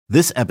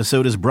This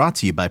episode is brought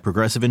to you by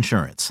Progressive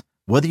Insurance.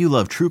 Whether you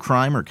love true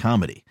crime or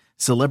comedy,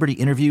 celebrity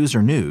interviews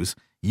or news,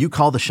 you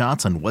call the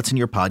shots on what's in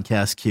your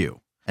podcast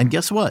queue. And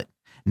guess what?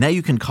 Now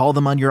you can call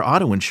them on your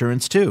auto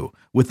insurance too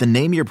with the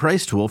Name Your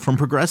Price tool from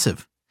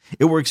Progressive.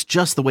 It works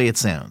just the way it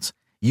sounds.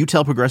 You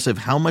tell Progressive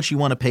how much you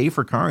want to pay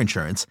for car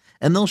insurance,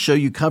 and they'll show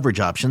you coverage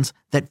options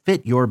that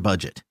fit your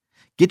budget.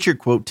 Get your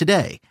quote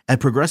today at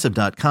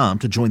Progressive.com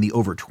to join the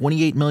over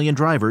 28 million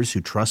drivers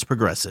who trust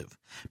Progressive.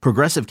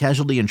 Progressive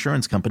Casualty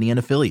Insurance Company and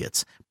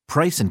Affiliates.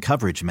 Price and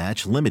coverage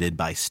match limited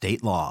by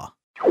state law.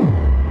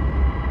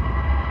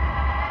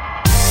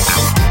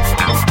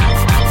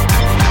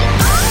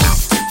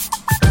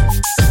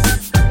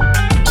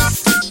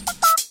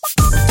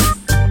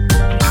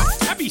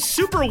 Happy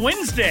Super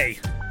Wednesday.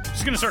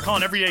 Just going to start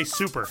calling every day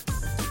Super.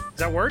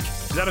 Does that work?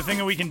 Is that a thing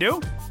that we can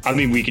do? I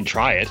mean, we can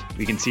try it.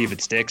 We can see if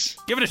it sticks.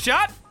 Give it a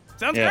shot?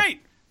 Sounds great. I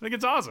think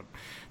it's awesome.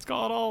 Let's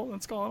call it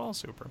all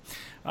Super.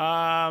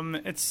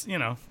 It's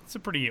a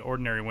pretty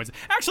ordinary Wednesday.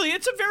 Actually,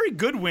 it's a very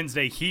good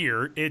Wednesday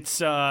here. It's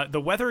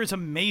the weather is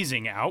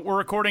amazing out. We're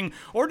recording.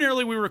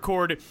 Ordinarily, we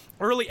record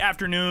early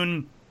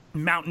afternoon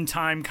Mountain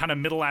Time, kind of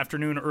middle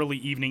afternoon, early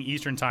evening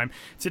Eastern Time.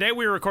 Today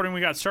we were recording. We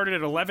got started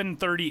at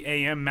 11:30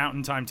 a.m.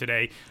 Mountain Time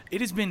today.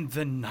 It has been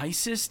the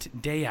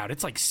nicest day out.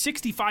 It's like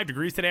 65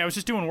 degrees today. I was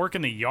just doing work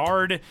in the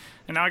yard,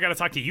 and now I got to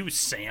talk to you,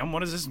 Sam.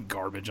 What is this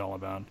garbage all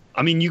about?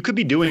 I mean, you could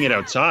be doing it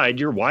outside.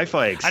 Your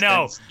Wi-Fi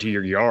extends to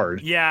your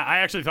yard. Yeah, I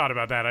actually thought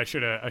about that. I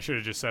should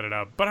have just set it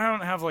up, but I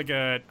don't have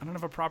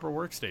a proper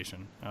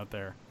workstation out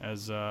there,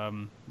 as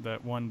that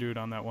one dude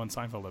on that one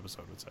Seinfeld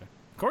episode would say.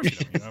 Of course you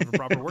don't. You don't have a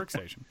proper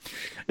workstation.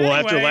 Well, anyway,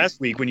 after last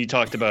week when you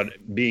talked about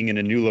being in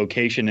a new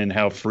location and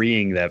how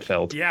freeing that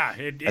felt, yeah,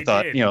 I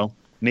thought, did.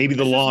 Maybe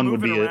the lawn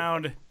would be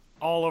around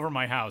all over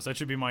my house. That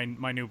should be my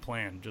new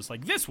plan. Just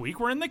like this week,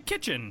 we're in the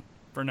kitchen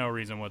for no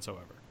reason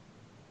whatsoever.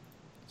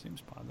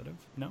 Seems positive.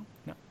 No,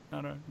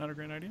 not a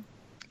great idea.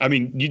 I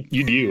mean,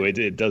 you do.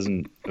 It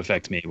doesn't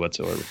affect me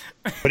whatsoever.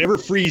 Whatever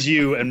frees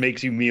you and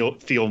makes you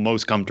feel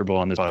most comfortable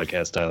on this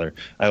podcast, Tyler,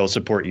 I will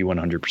support you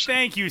 100%.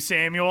 Thank you,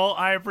 Samuel.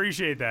 I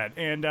appreciate that.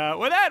 And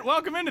with that,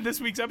 welcome into this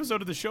week's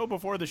episode of the show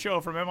before the show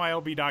from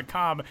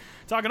MILB.com.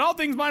 Talking all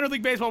things minor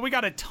league baseball. We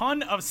got a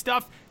ton of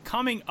stuff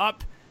coming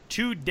up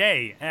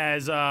today,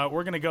 as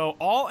we're going to go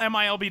all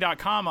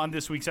MILB.com on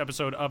this week's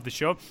episode of the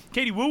show.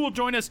 Katie Woo will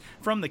join us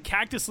from the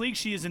Cactus League.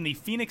 She is in the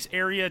Phoenix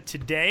area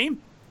today.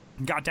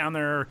 Got down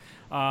there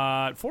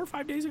 4 or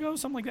 5 days ago,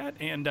 something like that,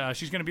 and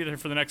she's going to be there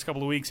for the next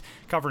couple of weeks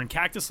covering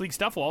Cactus League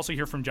stuff. We'll also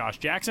hear from Josh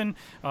Jackson,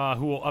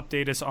 who will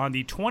update us on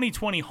the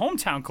 2020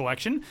 Hometown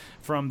Collection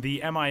from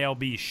the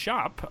MILB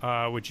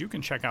shop, which you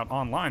can check out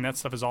online. That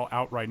stuff is all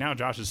out right now.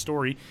 Josh's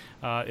story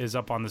is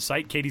up on the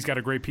site. Katie's got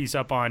a great piece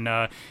up on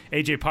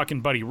A.J. Puck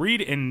and Buddy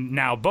Reed, and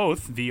now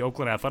both the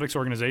Oakland Athletics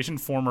organization,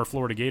 former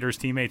Florida Gators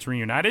teammates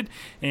reunited,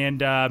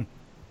 and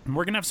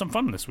we're going to have some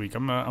fun this week.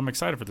 I'm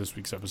excited for this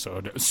week's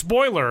episode.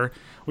 Spoiler,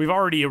 we've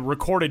already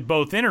recorded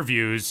both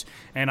interviews,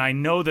 and I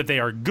know that they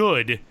are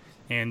good,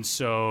 and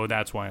so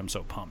that's why I'm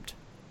so pumped.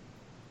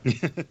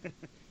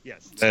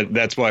 Yes.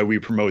 That's why we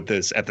promote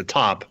this at the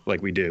top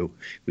like we do.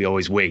 We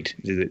always wait.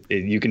 I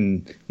was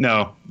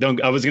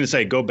going to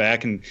say go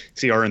back and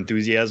see our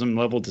enthusiasm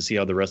level to see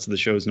how the rest of the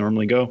shows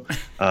normally go.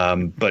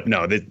 But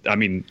no,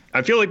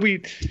 I feel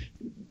like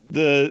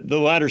the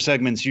latter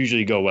segments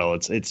usually go well.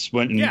 It's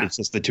when it's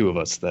just the two of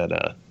us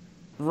that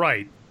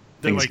right.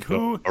 They're like,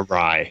 go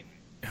awry.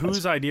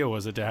 Whose idea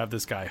was it to have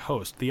this guy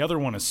host? The other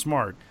one is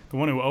smart. The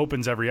one who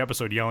opens every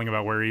episode yelling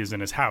about where he is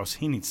in his house,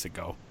 he needs to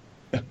go.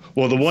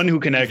 Well, the one who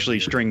can actually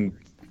string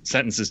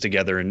sentences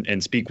together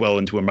and speak well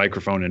into a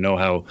microphone and know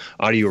how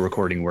audio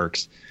recording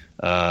works.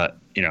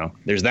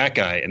 There's that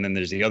guy, and then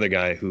there's the other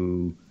guy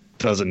who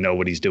doesn't know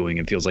what he's doing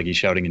and feels like he's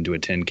shouting into a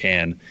tin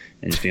can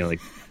and just feeling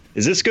like,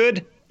 is this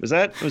good? Was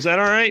that all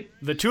right?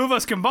 The two of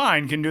us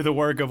combined can do the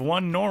work of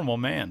one normal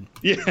man.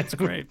 Yeah. That's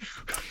great.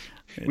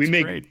 We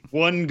make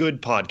one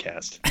good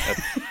podcast.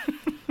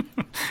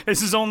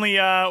 This is only,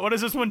 what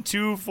is this one,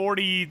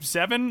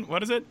 247?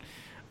 What is it?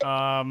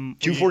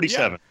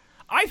 247.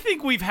 I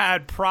think we've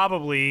had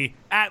probably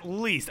at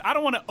least, I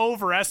don't want to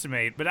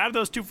overestimate, but out of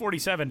those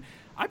 247,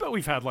 I bet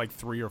we've had like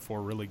 3 or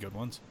 4 really good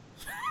ones.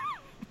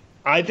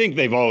 I think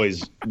they've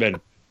always been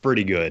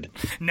pretty good.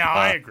 No,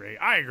 I agree.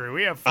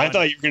 We have fun. I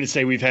thought you were going to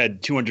say we've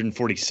had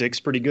 246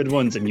 pretty good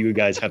ones, and you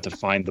guys have to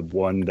find the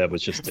one that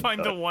was just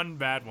the one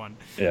bad one.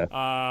 Yeah.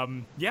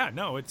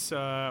 It's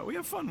we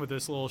have fun with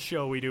this little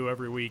show we do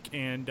every week,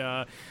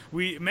 and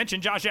we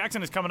mentioned Josh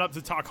Jackson is coming up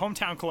to talk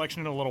Hometown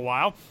Collection in a little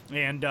while,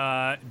 and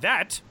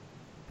that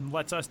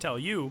lets us tell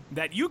you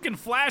that you can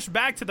flash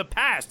back to the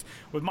past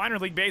with minor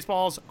league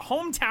baseball's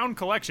Hometown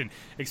Collection.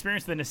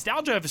 Experience the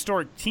nostalgia of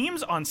historic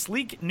teams on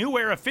sleek new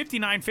era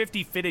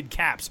 5950 fitted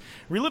caps.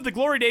 Relive the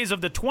glory days of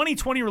the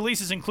 2020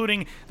 releases,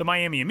 including the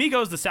Miami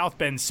Amigos, the South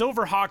Bend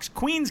Silverhawks,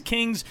 Queens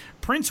Kings,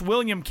 Prince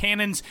William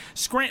Cannons,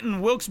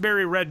 Scranton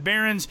Wilkes-Barre Red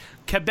Barons,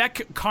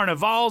 Quebec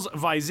Carnivals,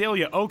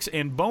 Visalia Oaks,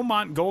 and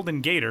Beaumont Golden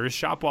Gators.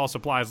 Shop while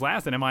supplies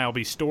last at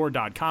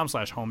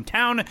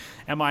MILBstore.com/hometown.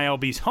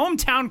 MILB's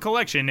hometown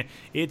collection.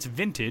 It's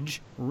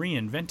vintage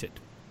reinvented.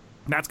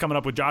 That's coming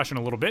up with Josh in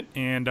a little bit.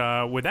 And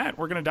with that,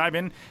 we're going to dive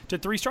in to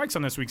 3 strikes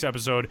on this week's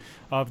episode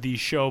of the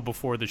show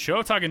before the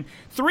show. Talking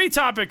 3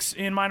 topics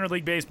in minor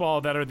league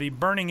baseball that are the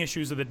burning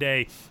issues of the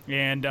day.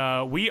 And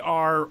we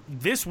are,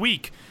 this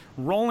week,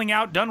 rolling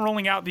out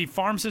the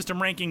farm system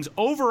rankings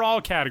overall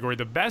category,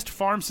 the best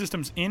farm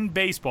systems in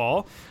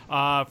baseball.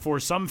 For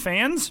some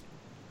fans,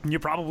 you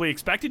probably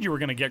expected you were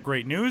going to get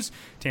great news.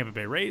 Tampa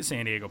Bay Rays,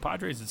 San Diego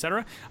Padres,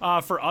 etc.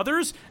 For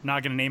others,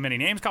 not going to name any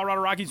names,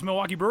 Colorado Rockies,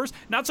 Milwaukee Brewers,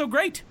 not so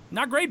great.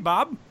 Not great,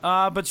 Bob.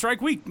 But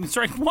strike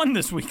 1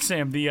 this week,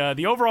 Sam,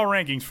 the overall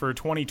rankings for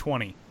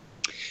 2020.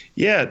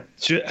 Yeah.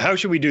 How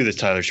should we do this,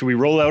 Tyler? Should we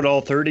roll out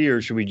all 30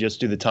 or should we just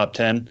do the top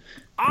 10?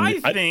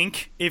 I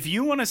think if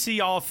you want to see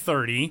all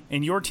 30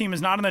 and your team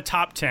is not in the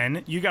top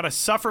 10, you got to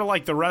suffer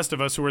like the rest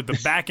of us who are at the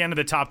back end of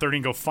the top 30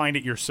 and go find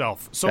it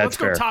yourself. So let's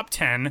go top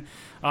 10.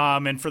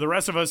 And for the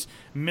rest of us,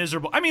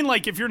 miserable. I mean,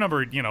 like if you're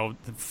number,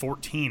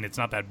 14, it's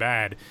not that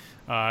bad.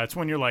 It's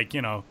when you're like,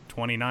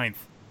 29th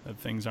that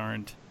things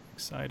aren't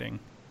exciting.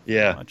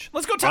 Yeah. Much.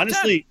 Let's go top 10.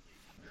 Honestly,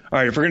 all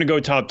right, if we're going to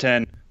go top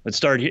 10, let's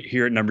start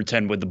here at number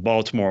 10 with the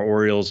Baltimore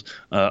Orioles.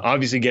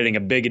 Obviously getting a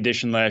big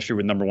addition last year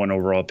with number 1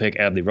 overall pick,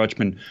 Adley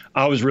Rutschman.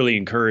 I was really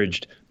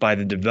encouraged by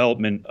the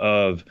development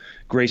of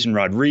Grayson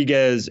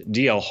Rodriguez.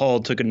 DL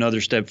Hall took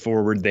another step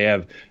forward. They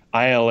have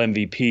IL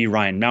MVP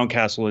Ryan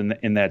Mountcastle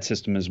in that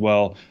system as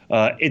well.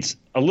 It's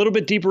a little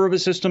bit deeper of a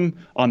system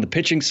on the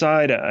pitching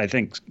side. I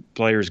think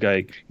players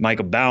like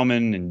Michael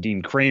Baumann and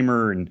Dean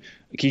Kramer and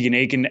Keegan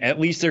Aiken, at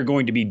least they're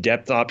going to be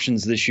depth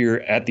options this year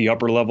at the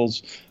upper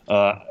levels.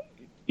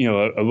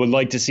 I would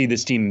like to see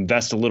this team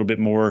invest a little bit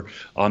more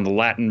on the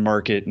Latin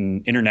market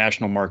and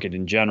international market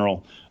in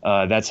general.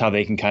 That's how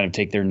they can kind of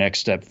take their next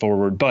step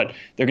forward. But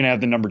they're going to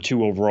have the number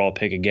 2 overall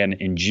pick again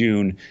in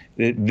June.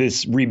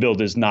 This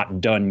rebuild is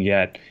not done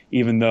yet,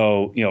 even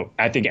though,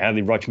 I think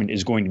Adley Rutschman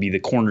is going to be the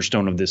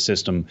cornerstone of this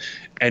system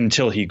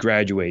until he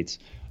graduates.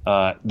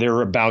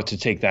 They're about to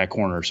take that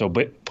corner. So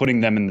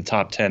putting them in the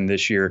top 10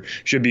 this year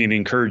should be an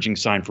encouraging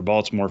sign for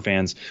Baltimore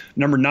fans.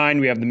 Number 9,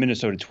 we have the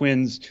Minnesota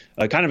Twins,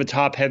 kind of a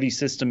top-heavy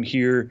system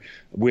here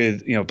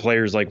with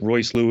players like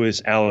Royce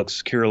Lewis,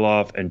 Alex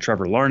Kirilloff, and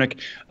Trevor Larnach.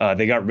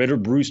 They got rid of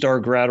Brusdar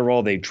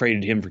Graterol. They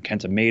traded him for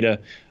Kenta Maeda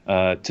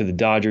to the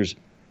Dodgers.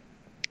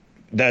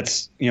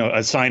 That's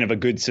a sign of a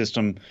good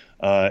system.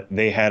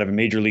 They had a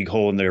major league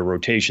hole in their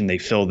rotation. They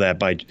filled that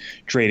by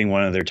trading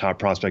one of their top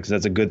prospects.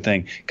 That's a good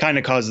thing. Kind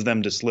of causes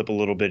them to slip a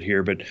little bit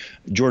here. But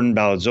Jordan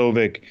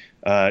Balazovic,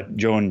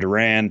 Joan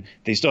Duran,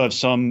 they still have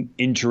some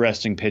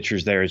interesting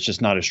pitchers there. It's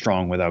just not as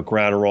strong without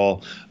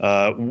Graterol.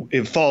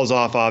 It falls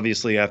off,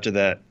 obviously, after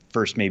that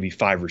first maybe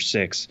 5 or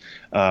 6.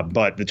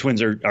 But the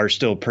Twins are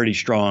still pretty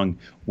strong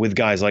with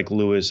guys like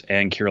Lewis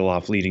and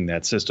Kirilloff leading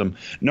that system.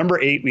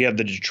 Number 8, we have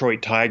the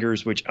Detroit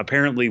Tigers, which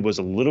apparently was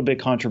a little bit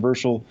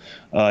controversial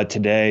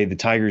today. The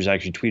Tigers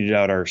actually tweeted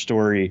out our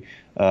story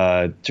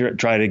to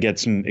try to get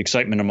some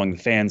excitement among the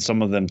fans.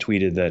 Some of them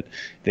tweeted that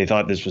they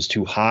thought this was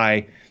too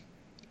high.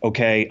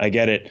 Okay, I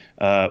get it.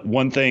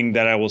 One thing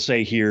that I will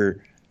say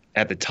here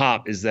at the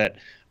top is that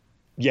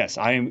yes,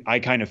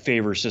 I kind of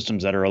favor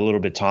systems that are a little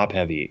bit top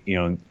heavy.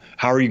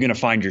 How are you going to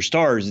find your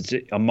stars? It's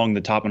among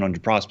the top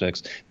 100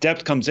 prospects.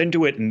 Depth comes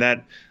into it, and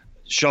that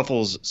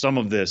shuffles some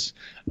of this.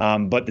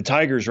 But the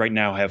Tigers right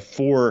now have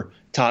 4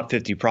 top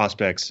 50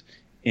 prospects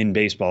in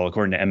baseball,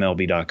 according to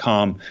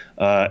MLB.com.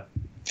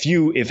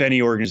 Few, if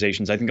any,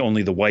 organizations. I think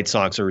only the White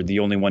Sox are the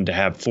only one to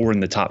have 4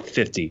 in the top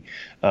 50.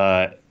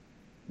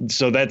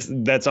 So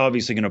that's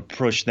obviously going to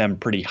push them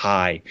pretty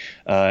high.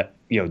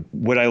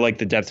 Would I like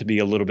the depth to be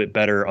a little bit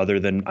better other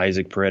than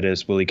Isaac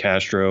Paredes, Willie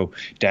Castro,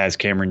 Daz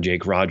Cameron,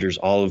 Jake Rogers,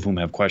 all of whom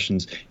have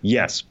questions?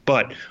 Yes.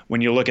 But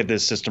when you look at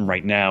this system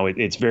right now,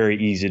 it's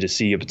very easy to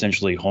see a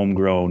potentially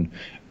homegrown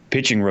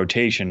pitching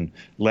rotation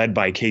led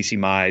by Casey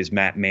Mize,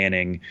 Matt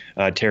Manning,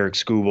 Tarek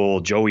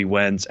Skubal, Joey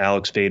Wentz,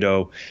 Alex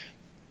Fado.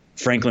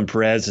 Franklin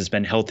Perez has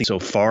been healthy so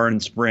far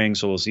in spring,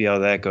 so we'll see how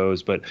that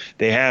goes. But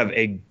they have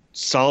a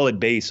solid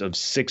base of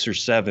 6 or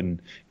 7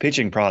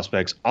 pitching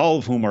prospects, all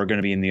of whom are going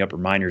to be in the upper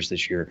minors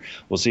this year.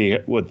 We'll see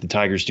what the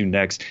Tigers do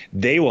next.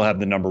 They will have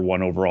the number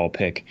 1 overall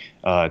pick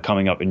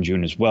coming up in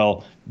June as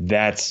well.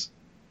 That's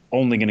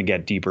only going to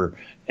get deeper.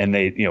 And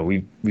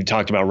we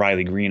talked about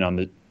Riley Green on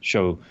the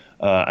show,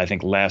 I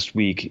think last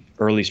week,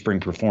 early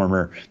spring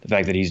performer. The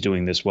fact that he's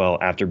doing this well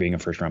after being a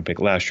first-round pick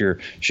last year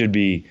should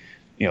be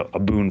a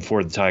boon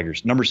for the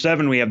Tigers. Number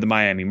 7, we have the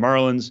Miami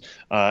Marlins.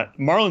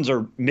 Marlins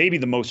are maybe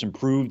the most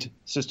improved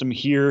system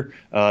here.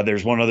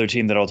 There's one other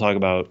team that I'll talk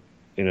about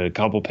in a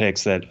couple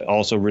picks that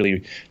also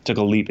really took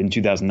a leap in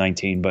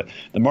 2019. But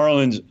the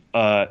Marlins,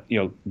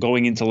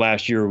 going into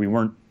last year, we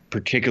weren't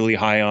particularly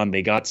high on.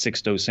 They got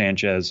Sixto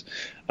Sanchez,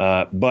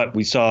 but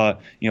we saw,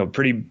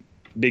 pretty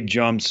big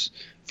jumps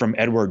from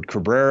Edward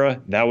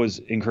Cabrera. That was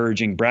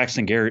encouraging.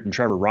 Braxton Garrett and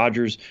Trevor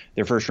Rogers,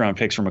 their first-round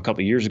picks from a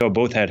couple of years ago,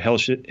 both had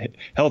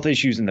health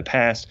issues in the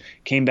past,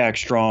 came back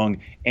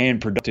strong and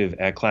productive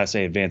at Class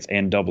A Advanced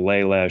and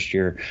AA last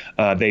year.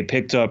 They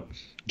picked up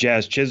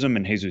Jazz Chisholm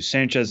and Jesus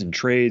Sanchez in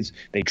trades.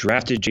 They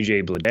drafted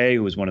J.J. Bleday,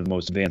 who was one of the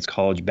most advanced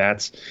college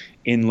bats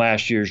in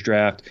last year's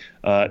draft.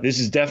 This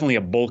is definitely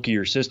a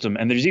bulkier system,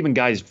 and there's even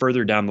guys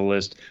further down the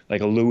list,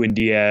 like a Lewin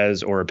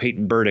Diaz or a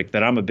Peyton Burdick,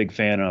 that I'm a big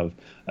fan of.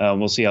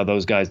 We'll see how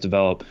those guys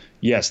develop.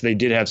 Yes, they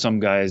did have some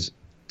guys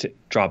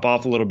drop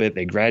off a little bit.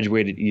 They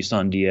graduated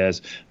Isan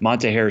Diaz,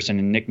 Monte Harrison,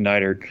 and Nick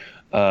Neidert.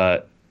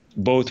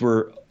 Both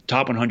were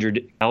top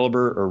 100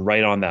 caliber or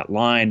right on that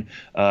line.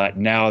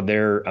 Now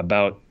they're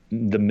about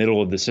the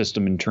middle of the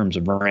system in terms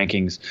of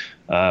rankings,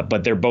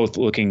 but they're both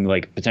looking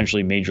like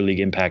potentially major league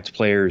impact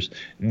players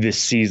this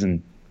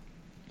season.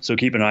 So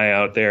keep an eye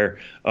out there.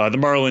 The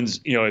Marlins,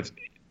 if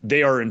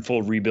they are in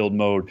full rebuild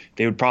mode,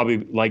 they would probably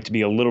like to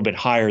be a little bit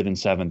higher than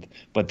 7th,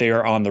 but they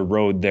are on the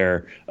road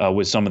there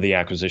with some of the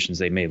acquisitions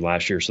they made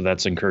last year. So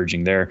that's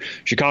encouraging there.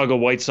 Chicago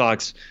White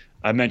Sox,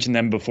 I mentioned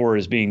them before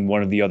as being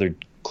one of the other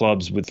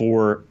clubs with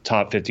 4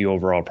 top 50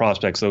 overall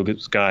prospects.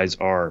 Those guys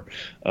are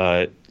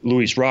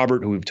Luis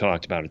Robert, who we've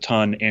talked about a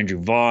ton, Andrew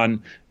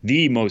Vaughn,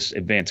 the most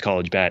advanced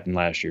college bat in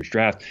last year's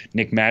draft,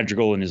 Nick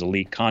Madrigal and his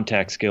elite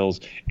contact skills,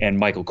 and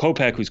Michael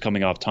Kopech, who's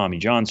coming off Tommy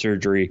John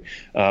surgery.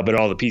 But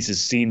all the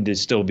pieces seem to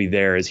still be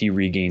there as he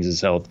regains his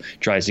health,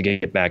 tries to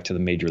get back to the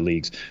major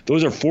leagues.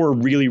 Those are 4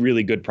 really,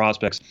 really good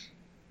prospects.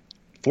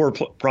 4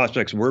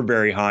 prospects we're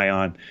very high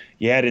on.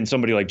 You add in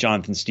somebody like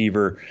Jonathan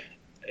Stever,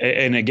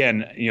 and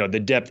again, the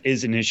depth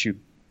is an issue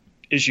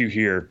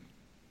here.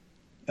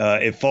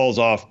 It falls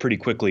off pretty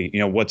quickly.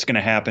 What's going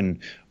to happen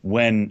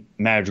when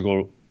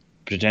Madrigal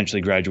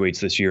potentially graduates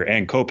this year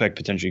and Kopech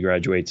potentially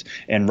graduates,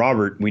 and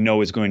Robert, we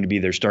know, is going to be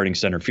their starting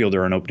center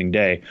fielder on opening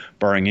day,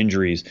 barring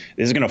injuries.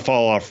 This is going to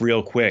fall off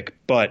real quick,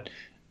 but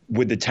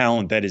with the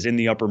talent that is in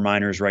the upper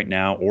minors right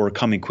now or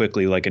coming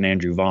quickly like an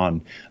Andrew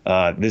Vaughn,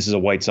 this is a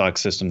White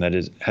Sox system that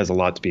has a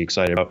lot to be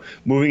excited about.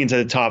 Moving into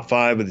the top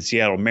 5 with the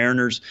Seattle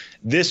Mariners,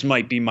 this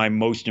might be my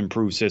most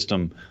improved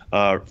system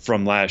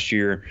from last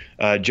year.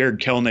 Jared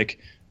Kelenic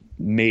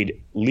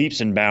made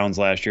leaps and bounds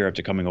last year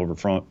after coming over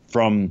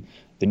from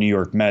the New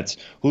York Mets.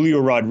 Julio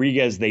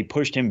Rodriguez, they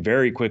pushed him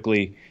very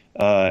quickly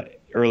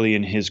early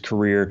in his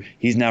career.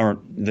 He's now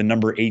the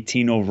number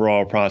 18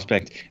 overall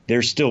prospect.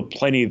 There's still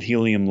plenty of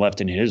helium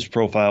left in his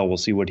profile. We'll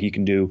see what he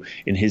can do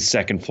in his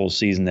second full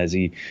season as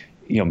he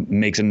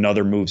makes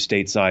another move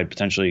stateside,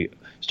 potentially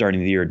starting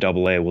the year at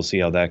AA. We'll see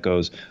how that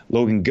goes.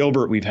 Logan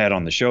Gilbert, we've had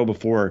on the show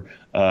before.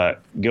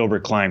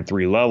 Gilbert climbed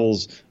 3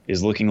 levels,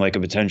 is looking like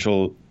a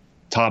potential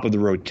top of the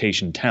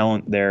rotation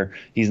talent there.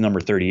 He's number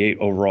 38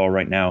 overall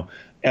right now.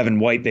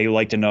 Evan White, they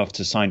liked enough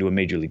to sign to a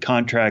major league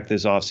contract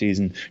this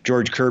offseason.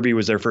 George Kirby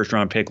was their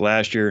first-round pick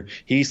last year.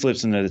 He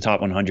slips into the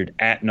top 100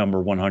 at number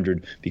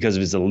 100 because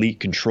of his elite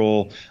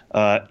control.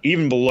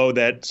 Even below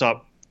that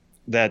top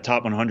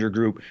 100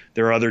 group,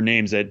 there are other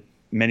names that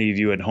many of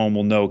you at home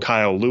will know.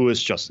 Kyle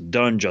Lewis, Justin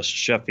Dunn, Justin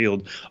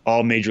Sheffield,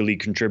 all major league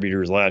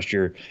contributors last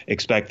year.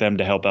 Expect them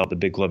to help out the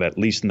big club at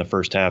least in the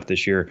first half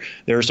this year.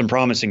 There are some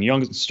promising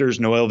youngsters.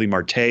 Noelvi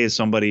Marte is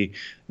somebody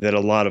that a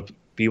lot of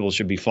people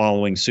should be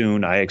following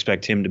soon. I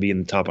expect him to be in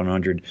the top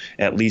 100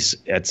 at least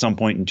at some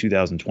point in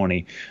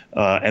 2020.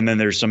 And then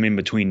there's some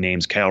in-between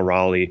names. Cal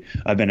Raleigh,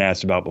 I've been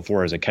asked about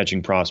before as a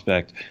catching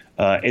prospect.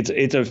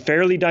 It's a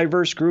fairly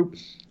diverse group,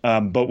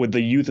 but with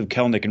the youth of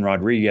Kelenic and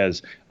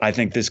Rodriguez, I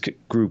think this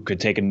group could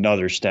take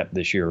another step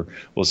this year.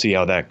 We'll see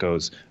how that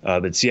goes.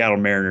 But Seattle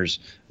Mariners,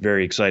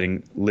 very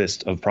exciting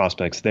list of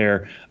prospects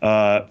there.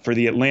 For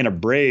the Atlanta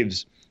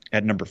Braves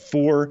at number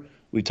 4,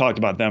 we talked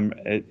about them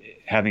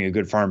having a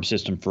good farm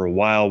system for a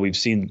while. We've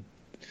seen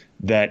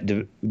that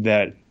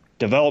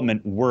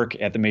development work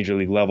at the major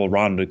league level.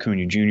 Ronald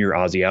Acuna Jr.,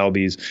 Ozzie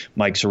Albies,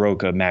 Mike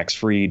Soroka, Max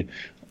Fried,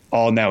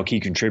 all now key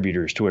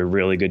contributors to a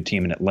really good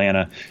team in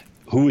Atlanta.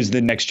 Who is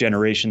the next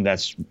generation?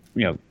 That's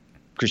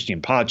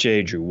Christian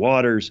Pache, Drew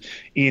Waters.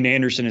 Ian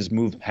Anderson has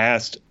moved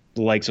past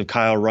the likes of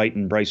Kyle Wright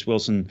and Bryce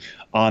Wilson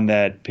on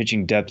that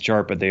pitching depth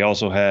chart, but they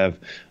also have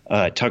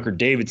Tucker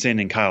Davidson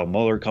and Kyle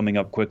Muller coming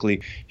up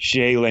quickly.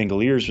 Shea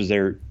Langoliers was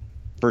their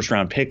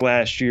first-round pick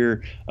last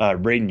year.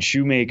 Braden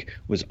Shoemake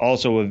was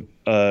also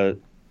a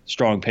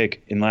strong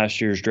pick in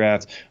last year's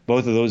draft.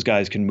 Both of those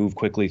guys can move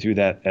quickly through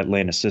that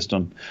Atlanta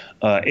system.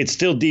 It's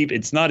still deep.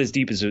 It's not as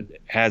deep as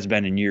it has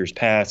been in years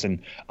past,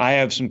 and I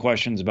have some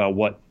questions about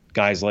what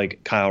guys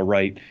like Kyle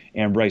Wright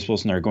and Bryce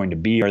Wilson are going to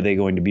be. Are they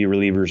going to be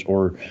relievers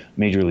or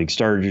major league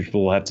starters?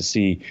 We'll have to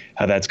see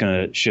how that's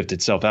going to shift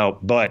itself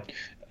out. But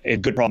it's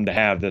a good problem to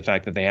have, the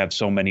fact that they have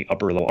so many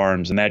upper-level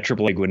arms. And that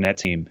AAA Gwinnett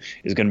team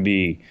is going to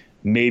be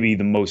maybe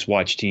the most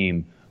watched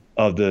team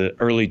of the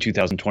early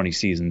 2020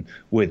 season,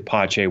 with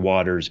Pache,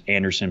 Waters,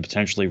 Anderson,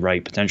 potentially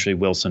Wright, potentially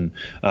Wilson,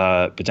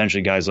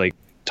 potentially guys like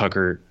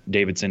Tucker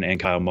Davidson and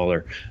Kyle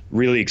Muller.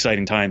 Really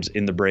exciting times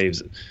in the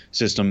Braves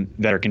system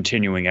that are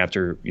continuing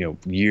after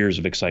years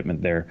of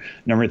excitement there.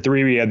 Number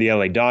 3, we have the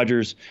LA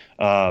Dodgers.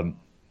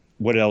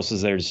 what else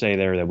is there to say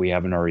there that we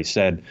haven't already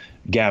said?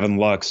 Gavin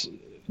Lux,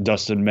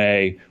 Dustin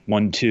May,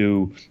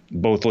 1-2,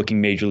 both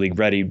looking major league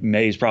ready.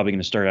 May is probably going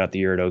to start out the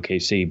year at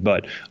OKC,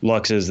 but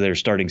Lux is their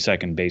starting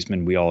second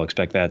baseman. We all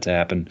expect that to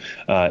happen.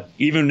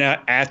 Even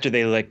after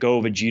they let go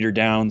of a Jeter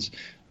Downs,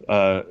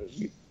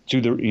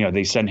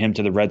 they send him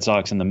to the Red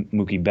Sox in the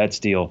Mookie Betts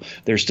deal.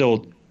 There's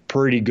still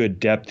pretty good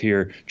depth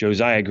here.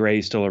 Josiah Gray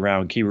is still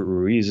around. Keibert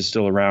Ruiz is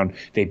still around.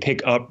 They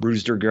pick up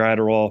Brewster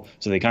Gratterall,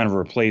 so they kind of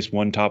replace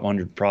one top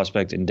 100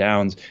 prospect in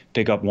Downs,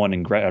 pick up one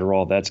in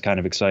Gratterall. That's kind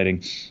of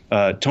exciting.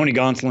 Tony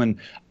Gonsolin,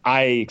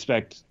 I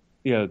expect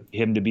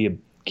him to be a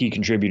key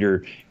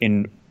contributor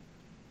in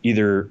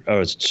either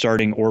a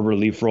starting or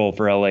relief role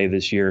for LA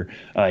this year.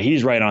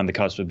 He's right on the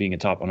cusp of being a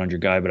top 100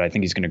 guy, but I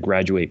think he's going to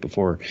graduate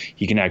before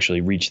he can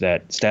actually reach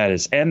that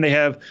status. And they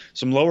have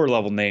some lower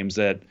level names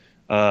that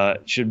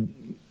should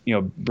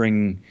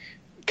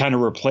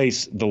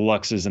replace the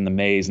Luxes and the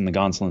Mays and the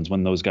Gonsolins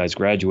when those guys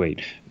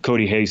graduate.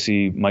 Cody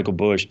Hasey, Michael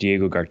Busch,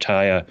 Diego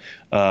Garcia.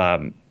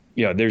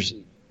 There's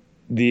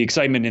the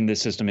excitement in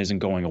this system isn't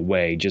going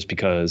away just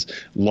because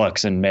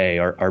Lux and May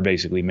are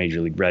basically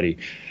major league ready.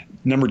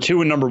 Number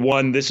 2 and number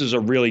 1, this is a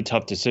really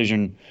tough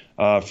decision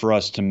for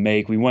us to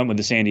make. We went with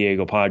the San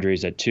Diego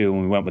Padres at 2,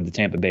 and we went with the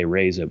Tampa Bay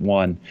Rays at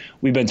 1.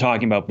 We've been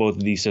talking about both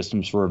of these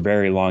systems for a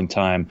very long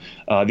time.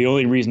 The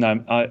only reason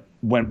I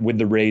went with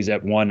the Rays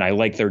at 1, I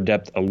like their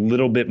depth a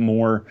little bit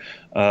more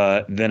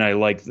than I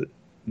like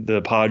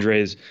the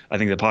Padres. I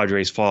think the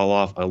Padres fall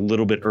off a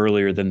little bit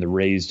earlier than the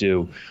Rays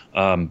do.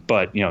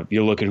 But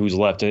you look at who's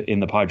left in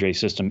the Padres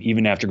system,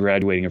 even after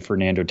graduating a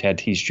Fernando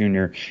Tatis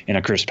Jr. and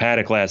a Chris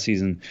Paddock last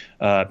season.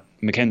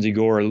 Mackenzie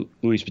Gore,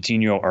 Luis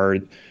Patino are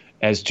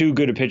as too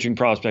good a pitching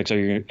prospects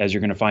as you're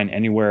going to find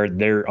anywhere.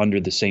 They're under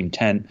the same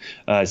tent.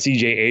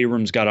 C.J.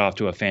 Abrams got off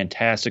to a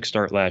fantastic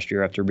start last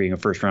year after being a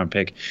first-round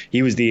pick.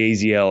 He was the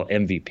AZL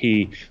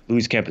MVP.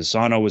 Luis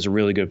Camposano was a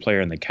really good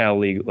player in the Cal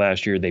League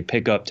last year. They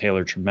pick up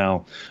Taylor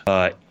Trammell.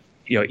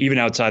 Even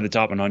outside the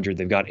top 100,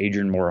 they've got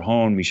Adrian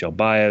Morejon, Michel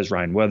Baez,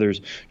 Ryan Weathers,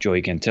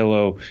 Joey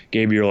Cantillo,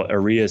 Gabriel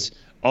Arias.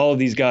 All of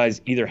these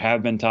guys either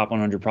have been top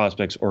 100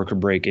 prospects or could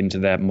break into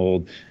that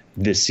mold.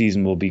 This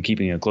season, we'll be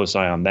keeping a close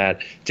eye on that.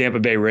 Tampa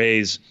Bay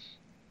Rays,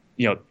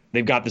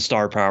 they've got the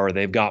star power.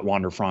 They've got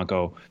Wander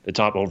Franco, the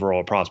top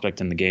overall prospect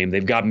in the game.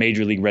 They've got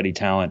major league ready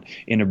talent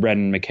in a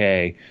Brendan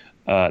McKay.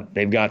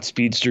 They've got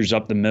speedsters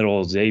up the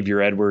middle,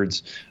 Xavier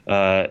Edwards,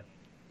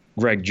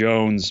 Greg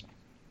Jones,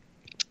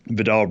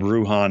 Vidal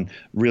Brujan.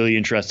 Really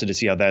interested to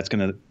see how that's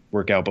going to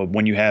work out. But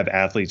when you have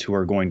athletes who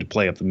are going to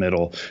play up the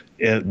middle,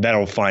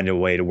 that'll find a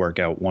way to work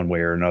out one way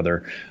or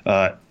another.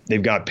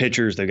 They've got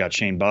pitchers. They've got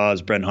Shane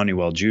Baz, Brent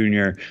Honeywell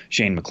Jr.,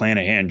 Shane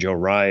McClanahan, Joe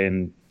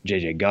Ryan,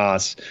 J.J.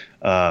 Goss.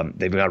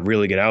 They've got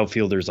really good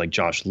outfielders like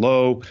Josh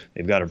Lowe.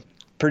 They've got a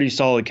pretty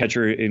solid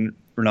catcher in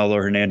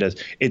Ronaldo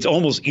Hernandez. It's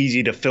almost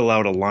easy to fill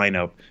out a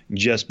lineup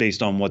just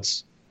based on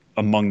what's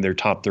among their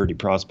top 30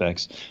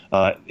 prospects.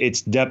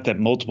 It's depth at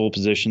multiple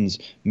positions.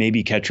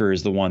 Maybe catcher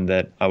is the one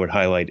that I would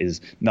highlight is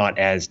not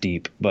as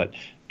deep, but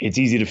it's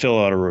easy to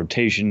fill out a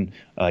rotation.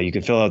 You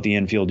could fill out the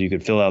infield. You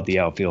could fill out the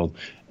outfield.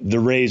 The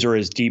Rays are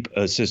as deep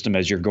a system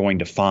as you're going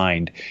to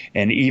find.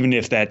 And even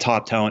if that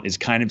top talent is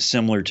kind of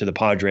similar to the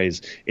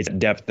Padres, it's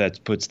depth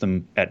that puts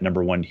them at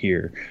number 1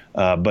 here.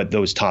 But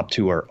those top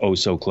 2 are oh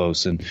so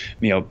close. And,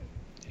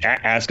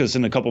 ask us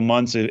in a couple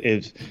months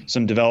if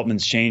some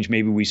developments change.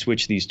 Maybe we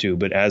switch these two.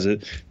 But as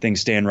things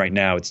stand right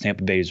now, it's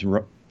Tampa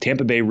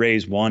Bay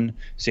Rays 1,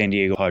 San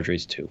Diego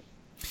Padres 2.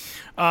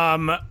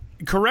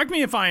 Correct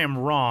me if I am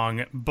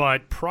wrong,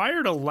 but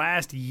prior to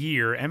last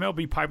year,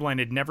 MLB Pipeline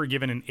had never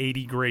given an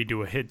 80 grade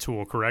to a hit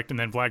tool, correct? And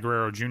then Vlad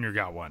Guerrero Jr.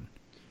 got one.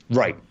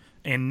 Right.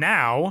 And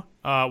now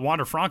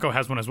Wander Franco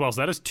has one as well.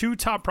 So that is 2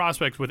 top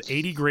prospects with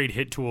 80 grade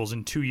hit tools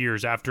in 2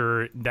 years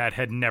after that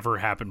had never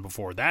happened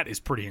before. That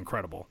is pretty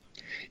incredible.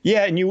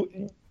 Yeah,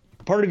 and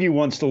part of you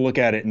wants to look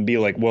at it and be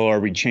like, well, are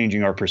we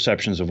changing our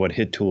perceptions of what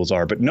hit tools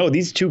are? But no,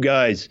 these 2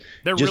 guys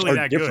they're just really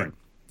are that different.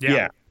 Good.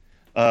 Yeah.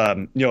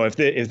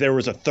 If there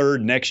was a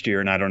third next year,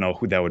 and I don't know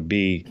who that would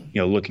be,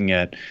 looking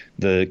at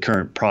the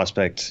current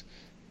prospect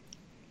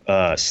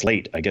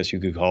slate, I guess you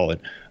could call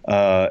it.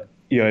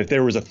 If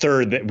there was a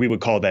third, that we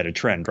would call that a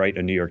trend, right?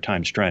 A New York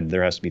Times trend.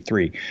 There has to be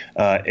 3.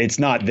 It's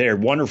not there.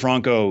 Wander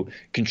Franco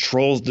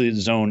controls the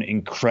zone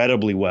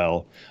incredibly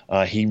well.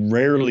 He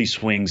rarely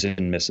swings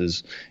and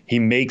misses. He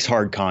makes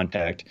hard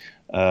contact.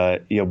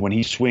 When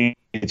he swings,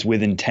 it's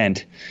with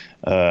intent.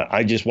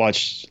 I just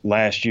watched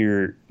last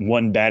year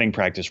one batting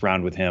practice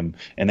round with him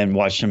and then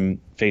watched him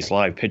face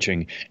live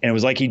pitching. And it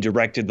was like he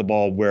directed the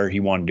ball where he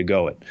wanted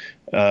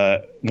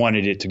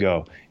it to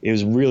go. It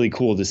was really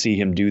cool to see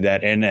him do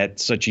that. And at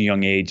such a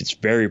young age, it's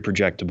very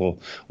projectable.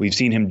 We've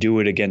seen him do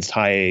it against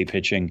high A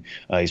pitching.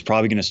 He's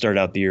probably going to start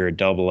out the year at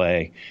Double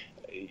A.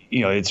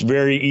 It's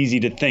very easy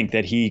to think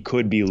that he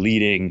could be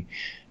leading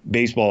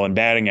baseball in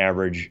batting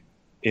average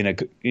in a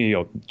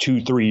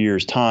 2-3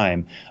 years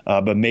time,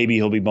 but maybe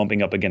he'll be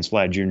bumping up against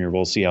Vlad Jr.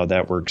 We'll see how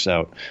that works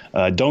out.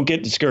 Don't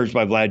get discouraged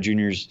by Vlad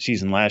Jr.'s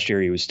season last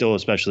year. He was still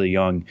especially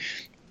young.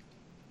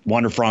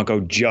 Wander Franco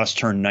just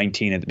turned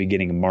 19 at the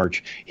beginning of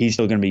March. He's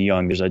still going to be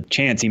young. There's a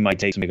chance he might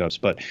take some pickups,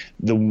 but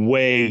the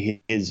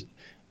way his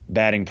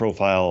batting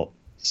profile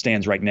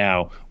stands right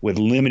now, with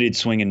limited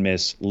swing and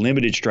miss,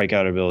 limited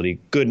strikeout ability,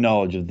 good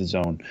knowledge of the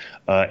zone,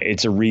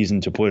 it's a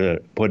reason to put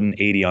an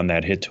 80 on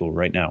that hit tool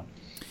right now.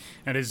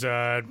 That is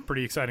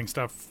pretty exciting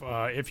stuff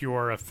if you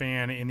are a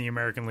fan in the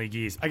American League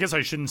East. I guess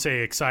I shouldn't say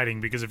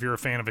exciting, because if you're a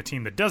fan of a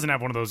team that doesn't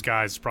have one of those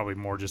guys, it's probably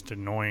more just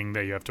annoying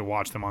that you have to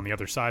watch them on the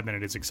other side than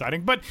it is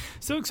exciting, but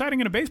still exciting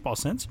in a baseball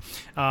sense.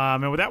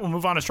 And with that, we'll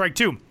move on to strike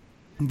two.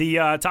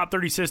 The top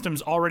 30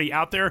 systems already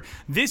out there.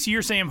 This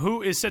year, Sam,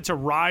 who is set to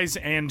rise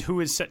and who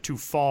is set to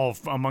fall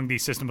among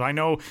these systems? I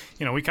know,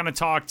 we kind of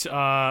talked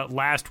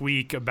last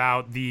week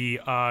about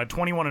the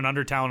 21 and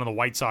under talent in the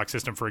White Sox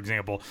system, for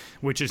example,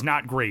 which is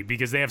not great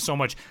because they have so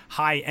much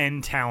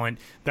high-end talent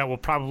that will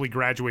probably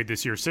graduate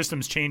this year.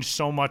 Systems change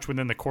so much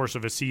within the course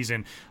of a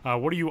season.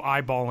 What are you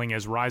eyeballing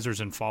as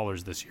risers and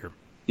fallers this year?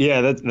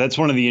 Yeah, that's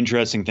one of the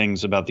interesting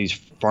things about these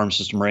farm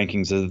system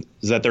rankings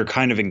is that they're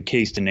kind of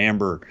encased in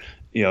amber,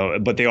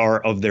 but they are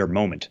of their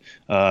moment.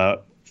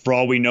 For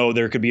all we know,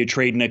 there could be a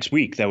trade next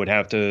week that would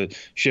have to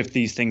shift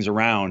these things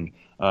around.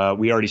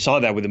 We already saw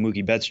that with the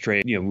Mookie Betts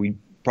trade. We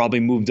probably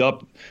moved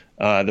up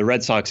the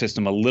Red Sox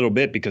system a little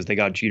bit because they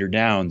got Jeter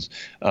Downs.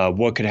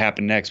 What could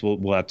happen next,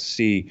 we'll have to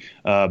see.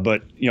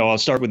 But I'll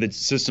start with the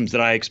systems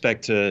that I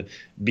expect to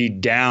be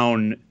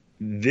down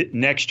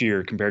next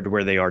year compared to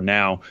where they are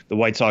now. The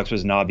White Sox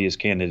was an obvious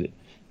candidate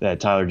that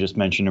Tyler just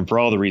mentioned, and for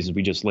all the reasons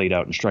we just laid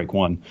out in strike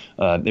one.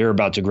 They're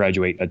about to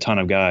graduate a ton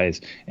of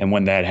guys, and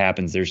when that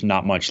happens, there's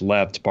not much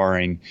left,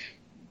 barring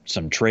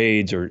some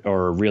trades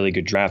or really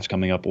good drafts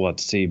coming up. We'll have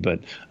to see, but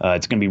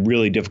it's going to be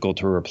really difficult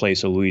to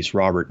replace a Luis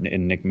Robert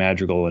and Nick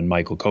Madrigal and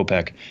Michael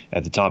Kopech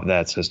at the top of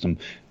that system.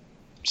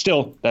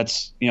 Still,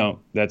 that's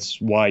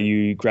why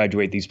you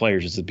graduate these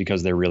players, is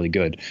because they're really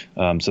good.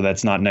 So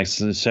that's not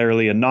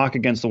necessarily a knock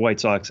against the White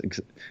Sox,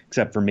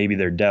 except for maybe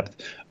their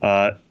depth.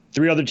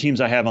 Three other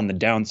teams I have on the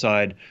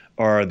downside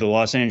are the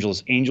Los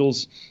Angeles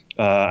Angels.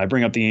 I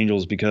bring up the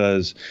Angels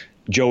because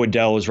Joe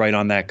Adell is right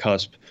on that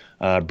cusp.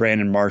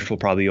 Brandon Marsh will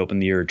probably open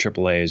the year at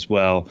AAA as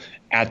well.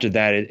 After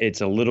that,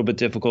 it's a little bit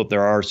difficult.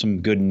 There are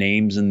some good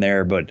names in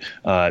there, but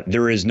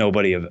there is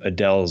nobody of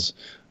Adell's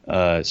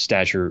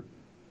stature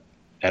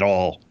at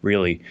all,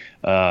 really.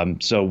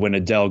 So when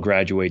Adell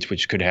graduates,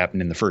 which could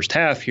happen in the first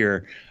half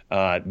here,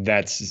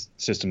 that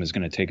system is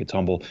going to take a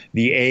tumble.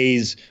 The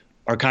A's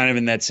are kind of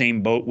in that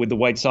same boat with the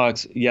White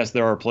Sox. Yes,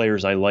 there are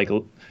players I like,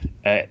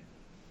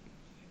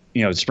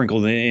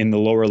 sprinkled in the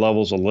lower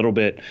levels a little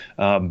bit.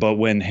 But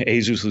when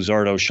Jesus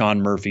Luzardo,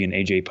 Sean Murphy, and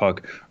A.J.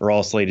 Puck are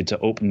all slated to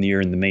open the year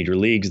in the major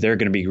leagues, they're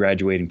going to be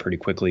graduating pretty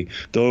quickly.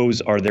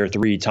 Those are their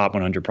three top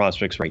 100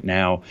 prospects right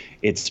now.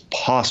 It's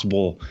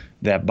possible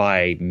that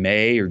by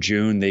May or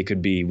June, they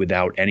could be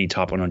without any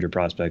top 100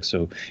 prospects.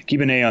 So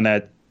keep an eye on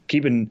that.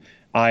 Keep an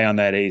eye on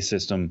that A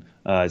system.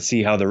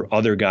 See how the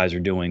other guys are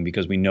doing,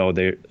 because we know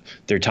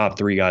their top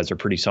three guys are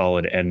pretty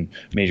solid and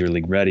major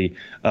league ready.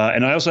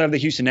 And I also have the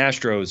Houston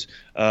Astros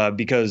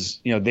because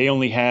they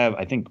only have,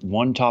 I think,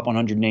 one top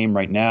 100 name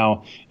right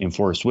now in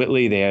Forrest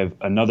Whitley. They have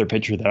another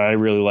pitcher that I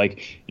really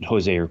like in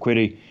Jose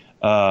Urquidy.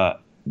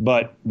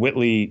 But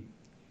Whitley,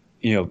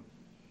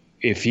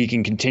 if he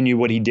can continue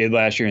what he did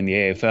last year in the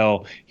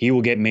AFL, he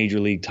will get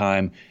major league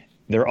time.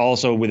 They're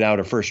also without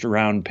a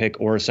first-round pick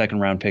or a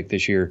second-round pick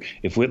this year.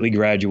 If Whitley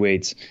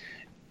graduates,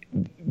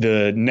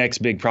 the next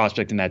big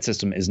prospect in that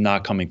system is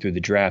not coming through the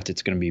draft.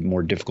 It's going to be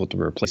more difficult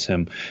to replace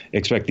him.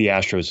 Expect the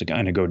Astros to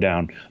kind of go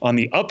down. On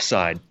the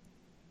upside,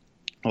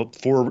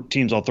 four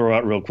teams I'll throw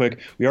out real quick.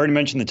 We already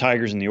mentioned the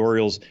Tigers and the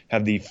Orioles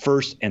have the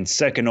first and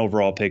second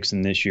overall picks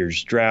in this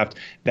year's draft.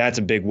 That's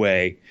a big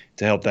way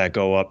to help that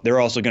go up. They're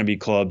also going to be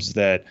clubs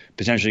that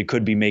potentially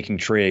could be making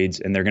trades,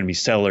 and they're going to be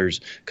sellers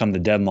come the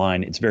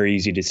deadline. It's very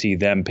easy to see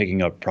them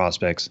picking up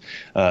prospects.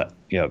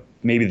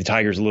 Maybe the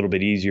Tigers a little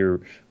bit easier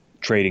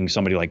trading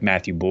somebody like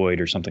Matthew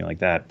Boyd or something like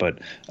that. But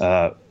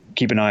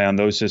keep an eye on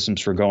those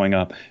systems for going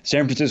up.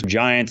 San Francisco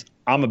Giants,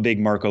 I'm a big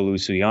Marco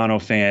Luciano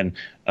fan.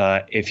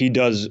 If he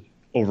does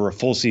over a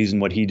full season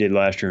what he did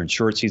last year in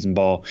short season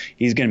ball,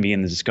 he's going to be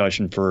in the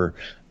discussion for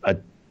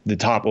the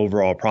top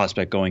overall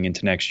prospect going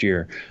into next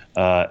year.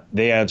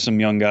 They have some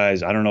young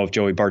guys. I don't know if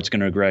Joey Bart's going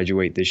to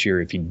graduate this year.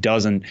 If he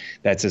doesn't,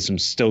 that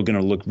system's still going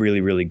to look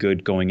really, really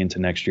good going into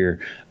next year.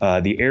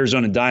 The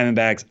Arizona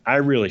Diamondbacks, I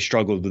really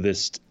struggled with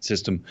this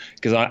system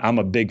because I'm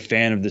a big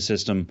fan of the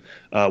system.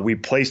 We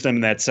placed them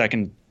in that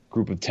second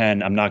group of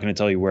 10. I'm not going to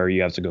tell you where.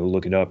 You have to go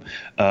look it up.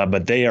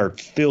 But they are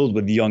filled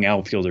with young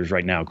outfielders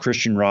right now.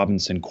 Christian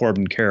Robinson,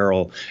 Corbin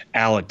Carroll,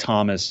 Alec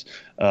Thomas,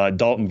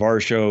 Dalton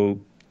Varsho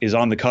is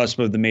on the cusp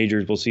of the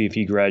majors. We'll see if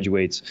he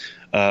graduates.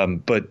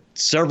 But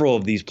several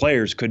of these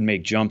players could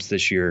make jumps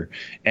this year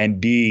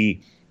and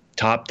be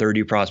top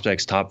 30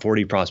 prospects, top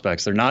 40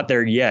 prospects. They're not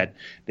there yet.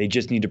 They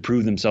just need to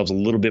prove themselves a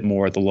little bit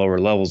more at the lower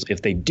levels.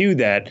 If they do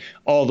that,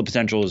 all the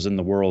potential is in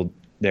the world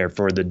there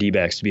for the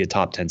D-backs to be a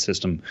top 10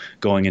 system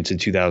going into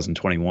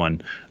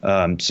 2021.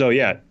 So,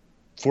 yeah,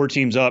 4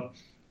 teams up.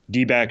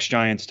 D-backs,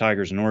 Giants,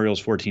 Tigers, and Orioles,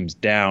 4 teams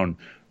down.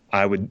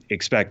 I would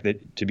expect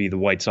that to be the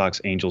White Sox,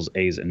 Angels,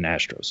 A's, and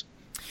Astros.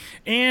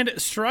 And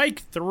strike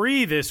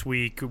 3 this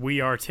week, we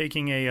are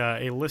taking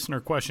a listener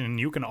question.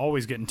 You can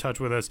always get in touch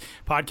with us,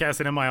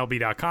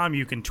 podcast@MILB.com.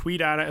 You can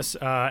tweet at us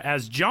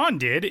as John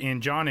did,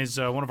 and John is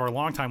one of our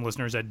longtime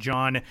listeners at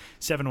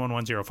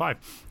John71105.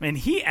 And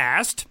he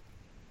asked,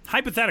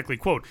 hypothetically,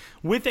 quote,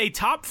 with a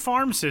top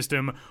farm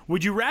system,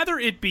 would you rather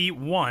it be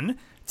 1,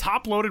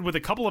 top loaded with a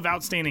couple of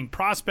outstanding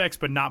prospects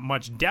but not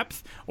much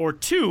depth, or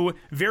 2,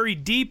 very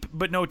deep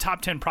but no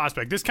top 10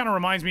 prospect? This kind of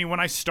reminds me when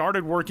I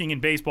started working in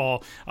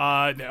baseball.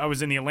 I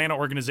was in the Atlanta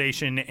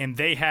organization, and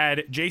they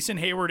had Jason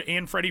Hayward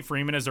and Freddie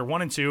Freeman as their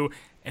 1 and 2,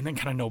 and then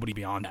kind of nobody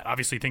beyond that.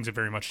 Obviously, things have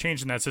very much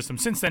changed in that system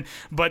since then,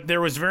 but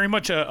there was very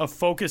much a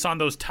focus on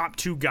those top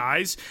 2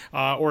 guys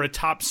or a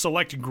top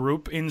select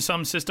group in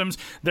some systems.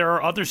 There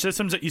are other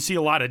systems that you see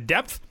a lot of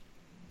depth,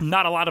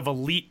 not a lot of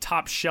elite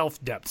top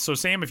shelf depth. So,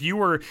 Sam, if you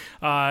were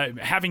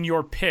having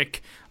your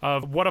pick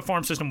of what a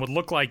farm system would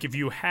look like if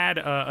you had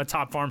a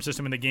top farm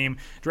system in the game,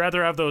 would you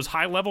rather have those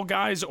high-level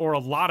guys or a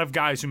lot of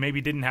guys who maybe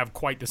didn't have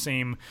quite the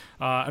same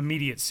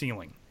immediate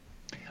ceiling?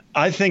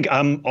 I think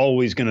I'm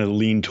always going to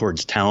lean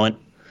towards talent.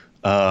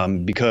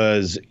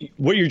 Because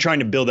what you're trying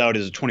to build out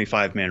is a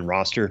 25-man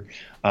roster.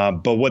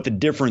 But what the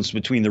difference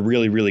between the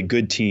really, really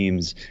good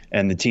teams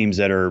and the teams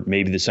that are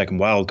maybe the second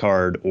wild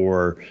card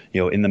or,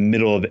 in the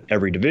middle of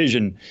every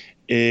division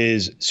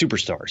is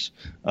superstars.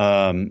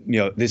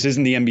 This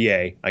isn't the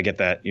NBA. I get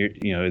that.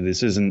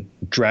 This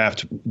isn't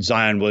draft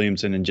Zion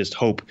Williamson and just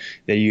hope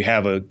that you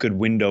have a good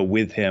window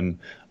with him.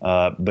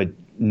 But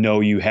know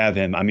you have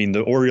him. I mean,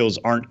 the Orioles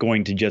aren't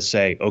going to just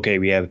say, okay,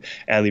 we have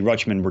Adley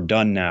Rutschman, we're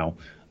done now.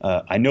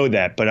 I know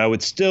that, but I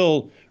would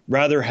still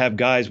rather have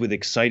guys with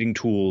exciting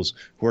tools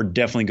who are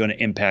definitely going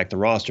to impact the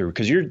roster.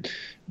 Because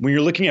when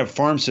you're looking at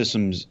farm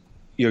systems,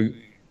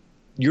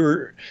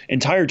 your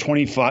entire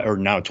 25 or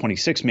now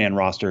 26-man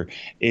roster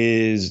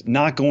is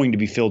not going to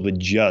be filled with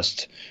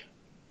just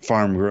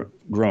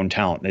farm-grown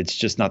talent. It's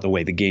just not the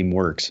way the game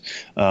works.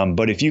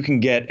 But if you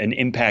can get an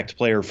impact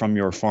player from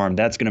your farm,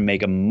 that's going to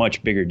make a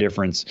much bigger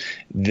difference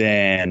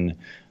than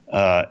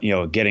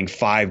getting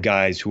 5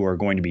 guys who are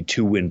going to be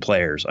 2-win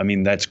players. I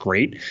mean, that's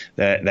great.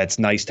 That's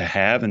nice to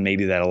have, and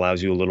maybe that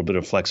allows you a little bit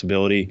of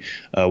flexibility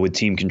with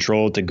team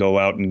control to go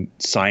out and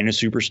sign a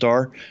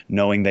superstar,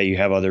 knowing that you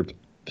have other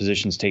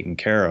positions taken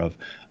care of.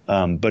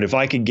 But if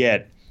I could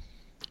get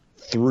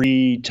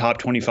 3 top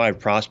 25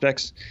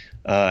 prospects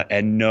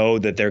and know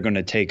that they're going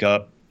to take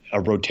up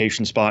a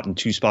rotation spot and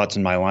 2 spots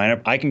in my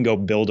lineup, I can go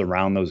build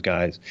around those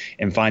guys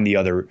and find the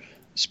other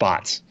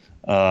spots.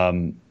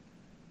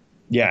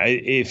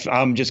 If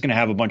I'm just going to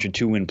have a bunch of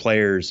 2-win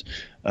players,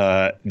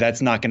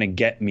 that's not going to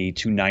get me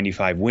to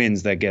 95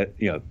 wins that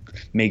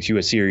makes you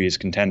a serious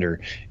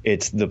contender.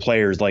 It's the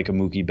players like a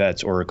Mookie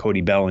Betts or a Cody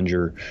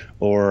Bellinger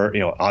or,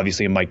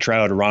 obviously a Mike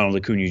Trout or Ronald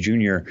Acuna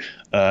Jr.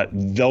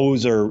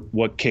 Those are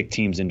what kick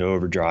teams into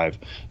overdrive.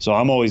 So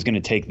I'm always going to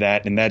take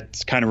that, and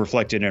that's kind of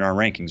reflected in our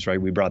rankings, right?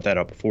 We brought that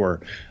up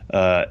before.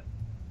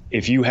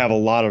 If you have a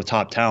lot of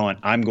top talent,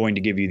 I'm going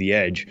to give you the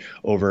edge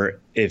over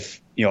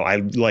if I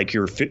like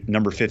your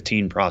number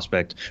 15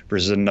 prospect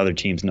versus another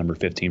team's number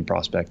 15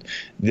 prospect.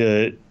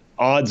 The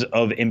odds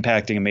of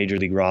impacting a major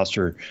league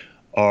roster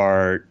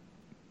are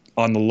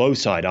on the low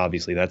side,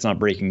 obviously. That's not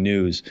breaking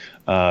news.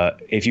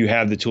 If you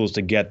have the tools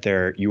to get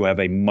there, you have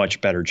a much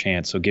better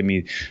chance. So give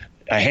me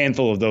a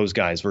handful of those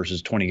guys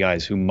versus 20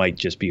 guys who might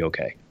just be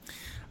okay.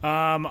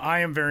 I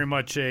am very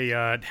much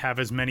a have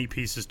as many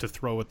pieces to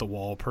throw at the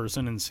wall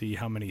person and see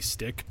how many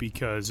stick,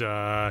 because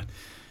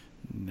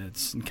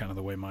that's kind of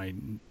the way my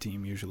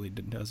team usually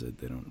does it.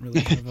 They don't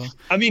really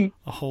have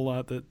a whole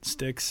lot that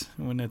sticks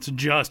when it's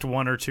just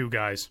 1 or 2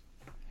 guys.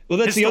 Well,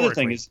 that's the other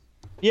thing is,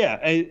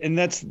 and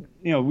that's,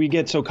 we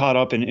get so caught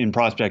up in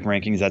prospect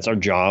rankings. That's our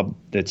job.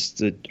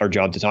 That's our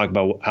job to talk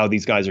about how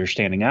these guys are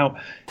standing out.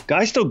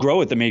 Guys still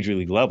grow at the major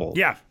league level.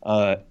 Yeah.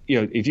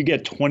 If you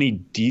get 20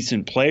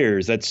 decent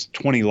players, that's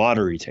 20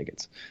 lottery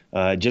tickets.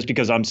 Just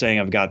because I'm saying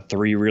I've got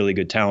 3 really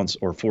good talents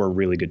or 4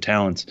 really good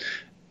talents,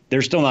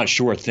 they're still not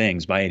sure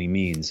things by any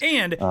means.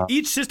 And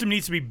each system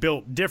needs to be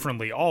built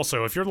differently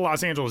also. If you're the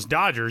Los Angeles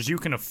Dodgers, you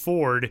can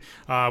afford,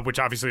 which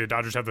obviously the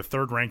Dodgers have the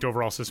 3rd-ranked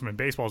overall system in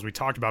baseball, as we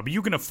talked about, but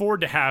you can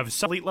afford to have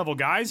some elite-level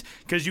guys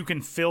because you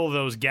can fill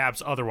those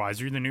gaps otherwise.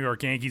 If you're the New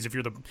York Yankees, if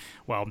you're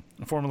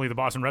formerly the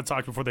Boston Red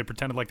Sox before they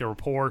pretended like they were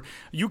poor,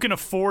 you can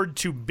afford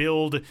to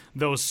build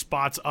those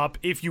spots up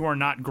if you are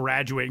not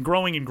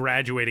growing and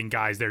graduating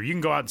guys there. You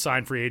can go out and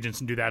sign free agents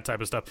and do that type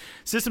of stuff.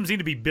 Systems need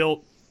to be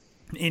built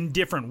in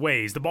different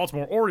ways. The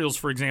Baltimore Orioles,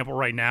 for example,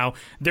 right now,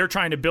 they're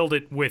trying to build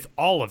it with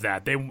all of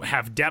that. They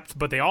have depth,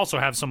 but they also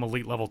have some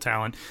elite level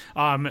talent.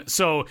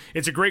 So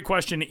it's a great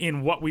question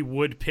in what we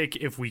would pick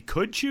if we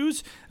could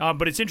choose,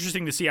 but it's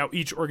interesting to see how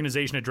each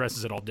organization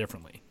addresses it all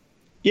differently.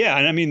 Yeah,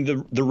 and I mean,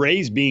 the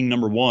Rays being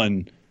number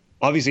 1,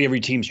 obviously every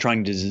team's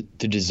trying to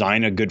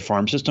design a good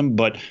farm system,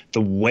 but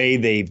the way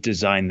they've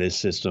designed this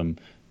system,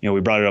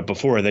 we brought it up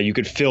before, that you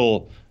could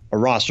fill a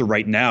roster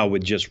right now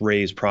with just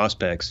Rays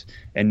prospects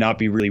and not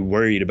be really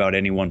worried about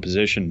any one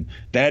position.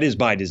 That is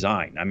by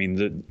design. I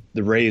mean,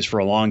 the Rays for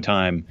a long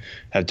time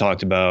have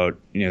talked about,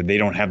 they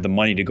don't have the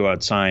money to go out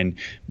and sign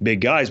big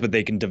guys, but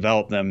they can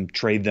develop them,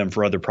 trade them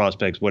for other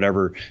prospects,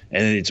 whatever.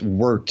 And it's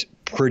worked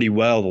pretty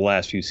well the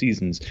last few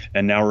seasons.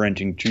 And now we're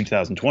entering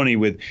 2020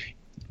 with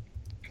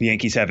the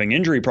Yankees having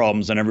injury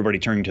problems and everybody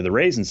turning to the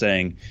Rays and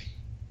saying,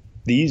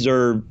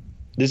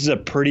 this is a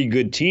pretty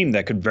good team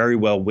that could very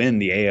well win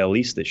the AL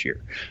East this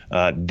year.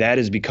 That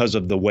is because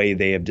of the way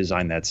they have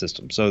designed that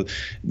system. So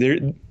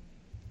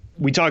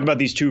we talk about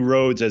these two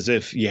roads as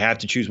if you have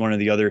to choose one or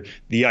the other.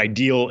 The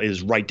ideal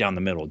is right down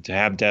the middle, to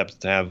have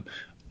depth, to have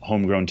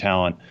homegrown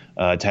talent,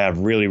 to have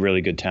really,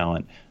 really good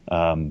talent.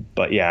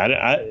 But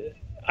yeah,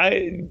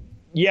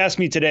 you ask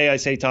me today, I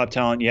say top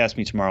talent. You ask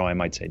me tomorrow, I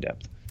might say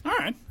depth. All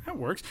right, that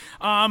works.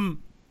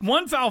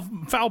 One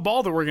foul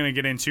ball that we're going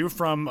to get into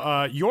from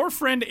your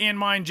friend and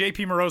mine,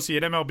 JP Morosi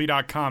at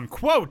MLB.com.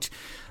 Quote,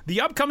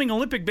 the upcoming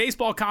Olympic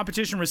baseball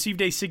competition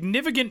received a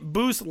significant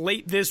boost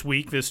late this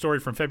week, this story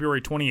from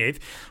February 28th,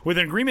 with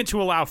an agreement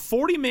to allow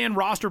 40-man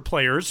roster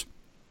players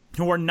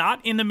who are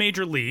not in the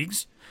major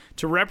leagues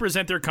to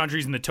represent their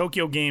countries in the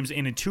Tokyo Games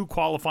and in 2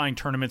 qualifying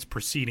tournaments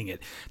preceding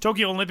it.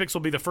 Tokyo Olympics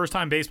will be the first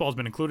time baseball has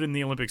been included in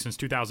the Olympics since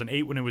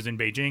 2008 when it was in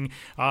Beijing.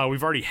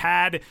 We've already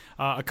had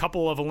a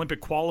couple of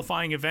Olympic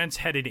qualifying events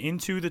headed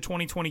into the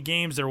 2020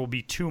 Games. There will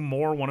be 2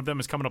 more. One of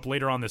them is coming up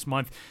later on this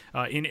month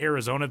in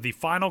Arizona. The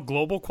final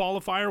global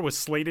qualifier was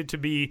slated to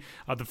be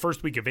the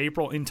first week of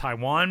April in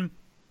Taiwan.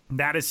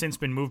 That has since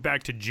been moved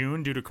back to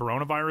June due to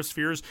coronavirus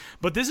fears.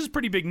 But this is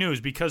pretty big news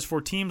because for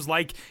teams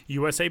like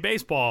USA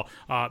Baseball,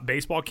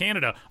 Baseball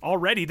Canada,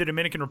 already the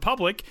Dominican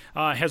Republic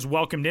has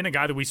welcomed in a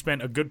guy that we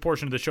spent a good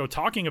portion of the show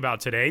talking about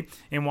today,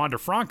 in Wander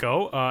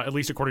Franco. At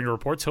least according to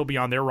reports, he'll be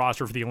on their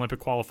roster for the Olympic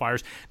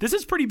qualifiers. This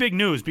is pretty big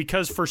news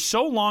because for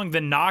so long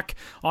the knock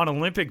on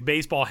Olympic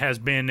baseball has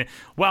been,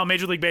 well,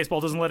 Major League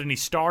Baseball doesn't let any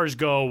stars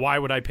go. Why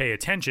would I pay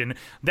attention?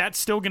 That's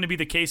still going to be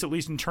the case, at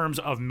least in terms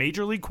of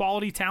Major League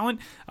quality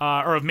talent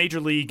or of Major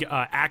League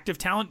active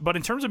talent, but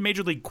in terms of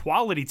Major League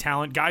quality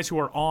talent, guys who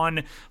are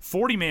on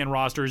 40-man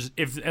rosters,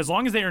 as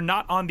long as they are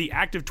not on the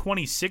active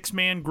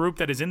 26-man group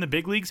that is in the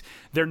big leagues,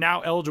 they're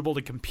now eligible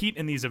to compete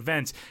in these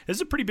events. This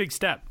is a pretty big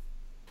step.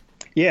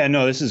 Yeah,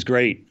 no, this is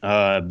great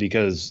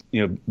because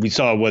we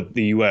saw what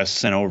the U.S.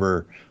 sent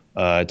over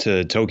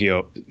to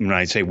Tokyo. When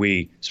I say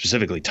we,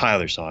 specifically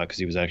Tyler saw it because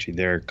he was actually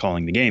there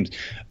calling the games.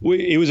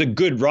 It was a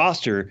good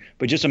roster,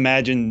 but just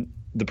imagine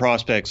the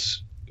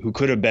prospects who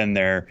could have been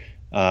there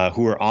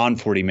who are on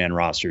 40-man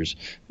rosters.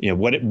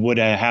 What would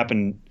have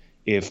happened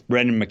if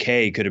Brendan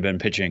McKay could have been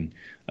pitching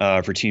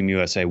for Team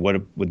USA? What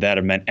would that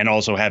have meant? And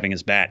also having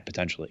his bat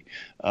potentially.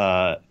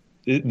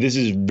 This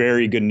is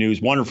very good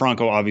news. Wander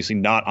Franco obviously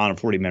not on a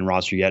 40-man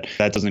roster yet.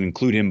 That doesn't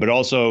include him. But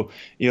also,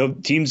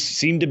 teams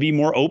seem to be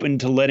more open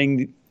to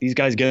letting these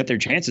guys get their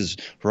chances.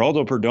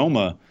 Geraldo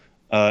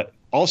Perdomo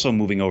also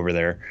moving over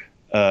there.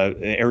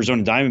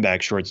 Arizona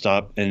Diamondbacks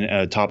shortstop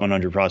and top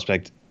 100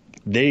 prospect.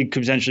 They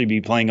could potentially be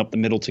playing up the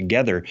middle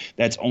together.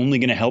 That's only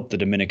going to help the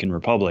Dominican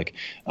Republic.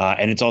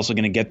 And it's also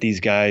going to get these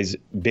guys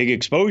big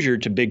exposure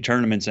to big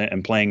tournaments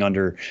and playing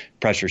under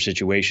pressure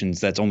situations.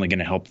 That's only going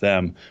to help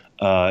them.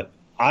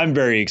 I'm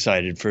very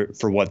excited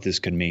for what this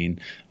could mean.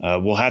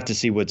 We'll have to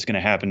see what's going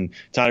to happen.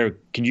 Tyler,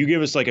 can you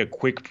give us like a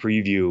quick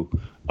preview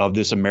of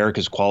this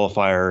America's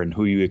qualifier and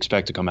who you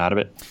expect to come out of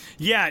it?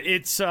 Yeah,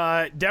 it's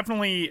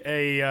definitely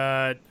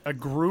a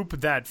group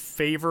that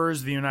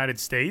favors the United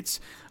States.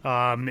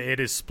 It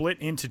is split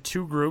into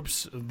 2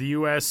 groups. The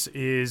U.S.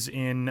 is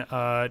in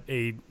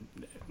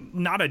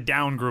not a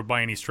down group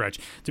by any stretch.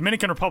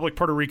 Dominican Republic,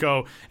 Puerto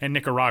Rico, and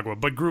Nicaragua.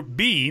 But Group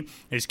B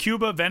is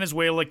Cuba,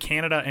 Venezuela,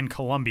 Canada, and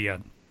Colombia.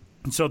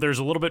 So there's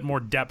a little bit more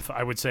depth,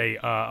 I would say,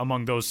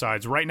 among those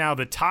sides. Right now,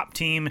 the top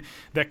team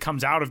that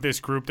comes out of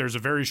this group, there's a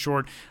very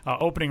short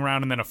opening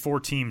round and then a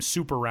 4-team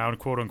super round,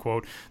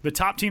 quote-unquote. The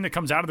top team that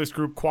comes out of this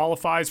group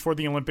qualifies for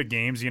the Olympic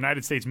Games. The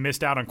United States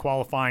missed out on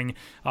qualifying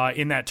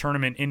in that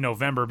tournament in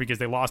November because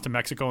they lost to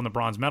Mexico in the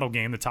bronze medal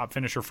game. The top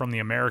finisher from the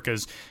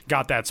Americas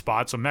got that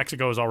spot, so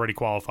Mexico is already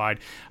qualified.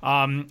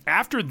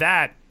 After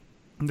that,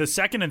 the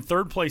second and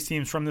third place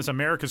teams from this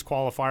America's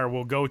qualifier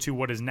will go to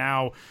what is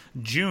now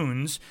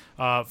June's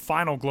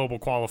final global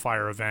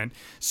qualifier event.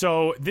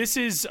 So this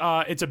is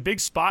it's a big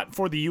spot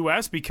for the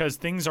U.S. because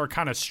things are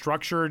kind of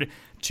structured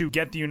to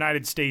get the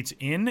United States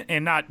in,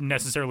 and not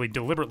necessarily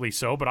deliberately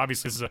so, but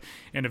obviously this is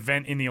an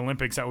event in the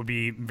Olympics that would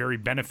be very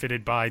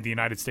benefited by the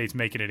United States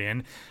making it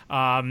in.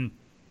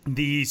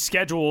 The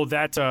schedule,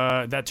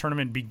 that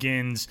tournament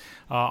begins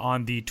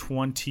on the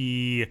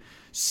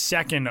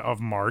 2nd of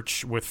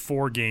March with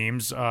 4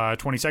 games,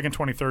 22nd,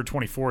 23rd,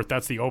 24th.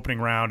 That's the opening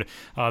round.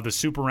 The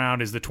Super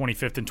Round is the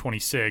 25th and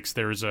 26th.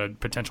 There's a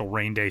potential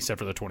rain day set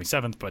for the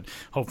 27th, but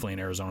hopefully in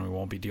Arizona we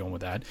won't be dealing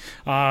with that.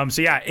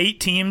 8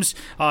 teams.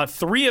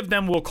 3 of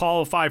them will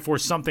qualify for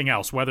something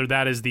else, whether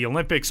that is the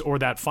Olympics or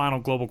that final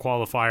global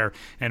qualifier,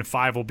 and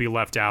 5 will be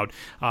left out.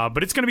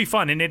 But it's going to be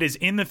fun, and it is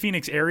in the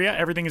Phoenix area.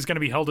 Everything is going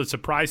to be held at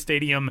Surprise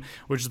Stadium,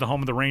 which is the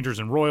home of the Rangers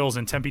and Royals,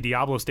 and Tempe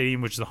Diablo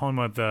Stadium, which is the home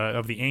of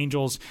the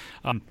Angels.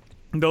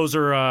 Those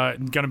are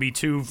going to be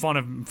 2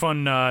 fun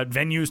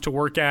venues to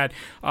work at.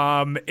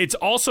 It's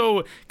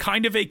also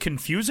kind of a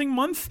confusing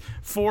month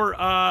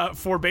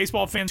for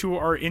baseball fans who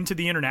are into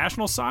the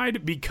international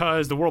side,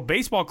 because the World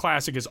Baseball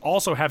Classic is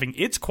also having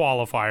its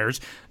qualifiers.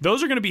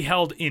 Those are going to be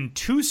held in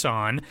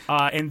Tucson,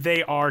 and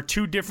they are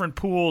 2 different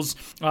pools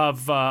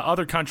of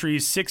other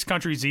countries, 6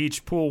 countries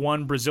each. Pool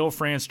 1, Brazil,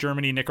 France,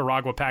 Germany,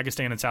 Nicaragua,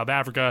 Pakistan, and South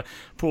Africa.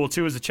 Pool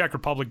 2 is the Czech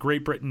Republic,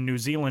 Great Britain, New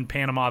Zealand,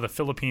 Panama, the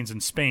Philippines,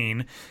 and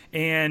Spain.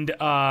 And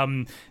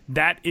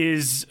that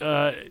is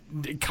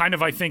kind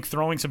of, I think,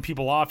 throwing some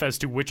people off as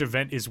to which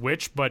event is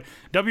which. But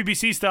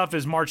WBC stuff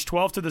is March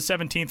 12th to the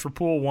 17th for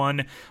Pool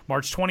 1,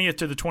 March 20th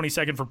to the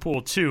 22nd for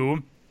Pool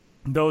 2.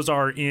 Those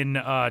are in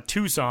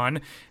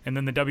Tucson, and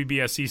then the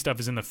WBSC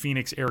stuff is in the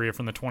Phoenix area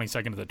from the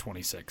 22nd to the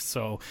 26th.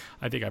 So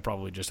I think I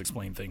probably just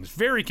explained things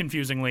very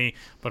confusingly,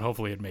 but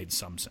hopefully it made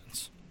some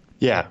sense.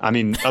 Yeah, I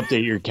mean,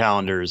 update your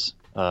calendars.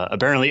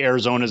 Apparently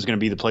Arizona is going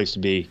to be the place to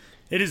be.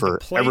 It is the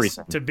place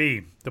to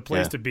be. The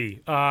place to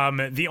be.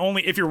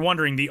 If you're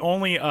wondering, the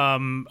only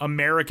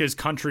America's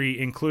country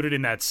included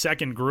in that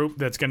second group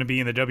that's going to be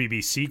in the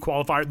WBC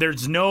qualifier,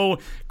 there's no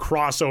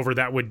crossover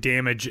that would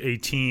damage a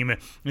team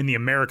in the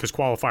America's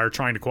qualifier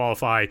trying to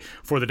qualify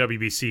for the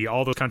WBC.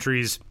 All those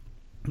countries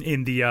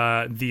in the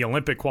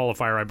Olympic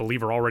qualifier, I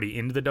believe, are already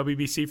into the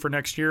WBC for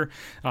next year.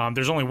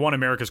 There's only one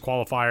America's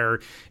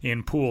qualifier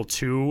in Pool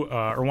 2,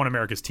 or one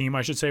America's team,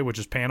 I should say, which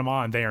is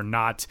Panama, and they are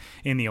not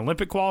in the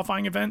Olympic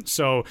qualifying event.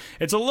 So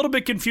it's a little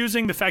bit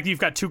confusing, the fact that you've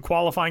got 2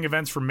 qualifying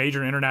events for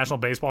major international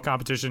baseball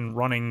competition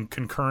running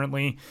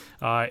concurrently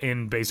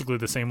in basically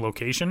the same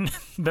location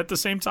at the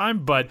same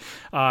time. But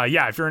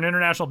if you're an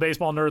international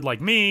baseball nerd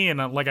like me, and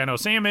like I know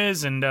Sam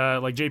is, and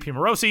like JP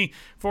Morosi,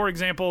 for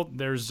example,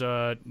 there's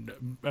a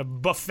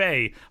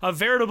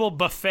veritable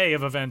buffet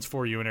of events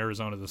for you in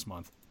Arizona this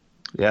month.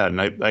 Yeah,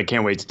 and I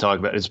can't wait to talk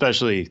about it,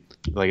 especially,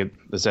 like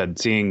I said,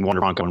 seeing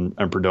Wander Franco and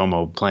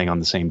Perdomo playing on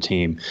the same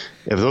team.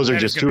 If those are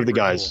just 2 of the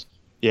guys,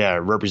 cool,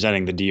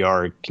 representing the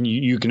DR,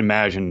 you can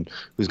imagine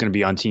who's going to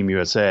be on Team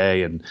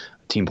USA and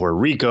Team Puerto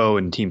Rico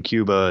and Team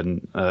Cuba,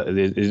 and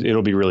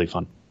it'll be really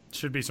fun.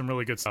 Should be some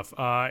really good stuff.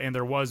 And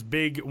there was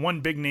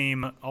one big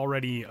name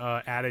already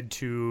added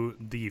to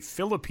the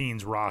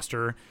Philippines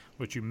roster,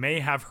 which you may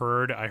have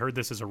heard. I heard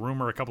this as a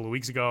rumor a couple of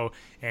weeks ago.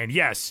 And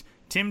yes,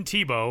 Tim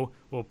Tebow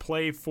will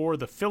play for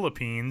the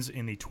Philippines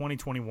in the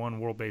 2021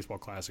 World Baseball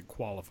Classic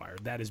qualifier.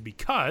 That is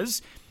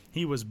because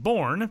he was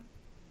born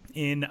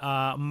in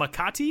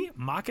Makati.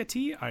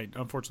 I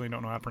unfortunately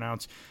don't know how to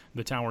pronounce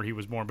the town where he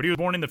was born, but he was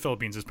born in the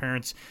Philippines. His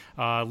parents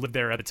lived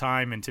there at the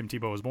time, and Tim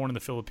Tebow was born in the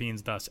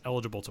Philippines, thus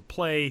eligible to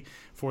play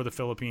for the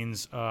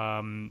Philippines.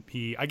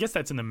 I guess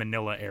that's in the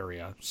Manila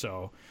area,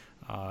 so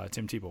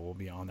Tim Tebow will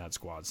be on that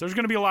squad. So there's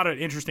going to be a lot of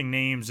interesting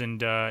names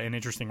and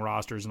interesting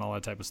rosters and all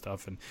that type of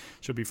stuff, and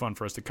should be fun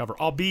for us to cover.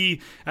 I'll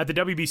be at the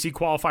WBC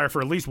qualifier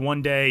for at least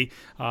one day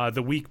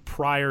the week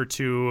prior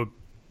to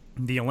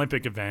the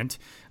Olympic event,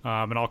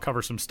 and I'll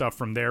cover some stuff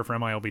from there for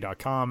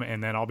MILB.com,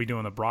 and then I'll be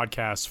doing the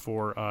broadcasts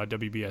for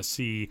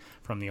WBSC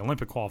from the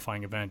Olympic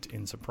qualifying event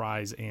in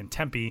Surprise and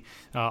Tempe,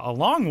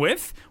 along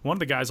with one of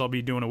the guys I'll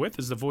be doing it with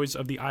is the voice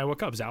of the Iowa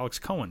Cubs, Alex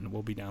Cohen,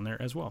 will be down there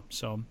as well.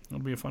 So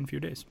it'll be a fun few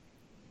days.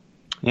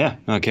 Yeah,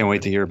 I can't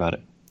wait to hear about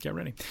it. Get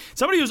ready.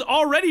 Somebody who's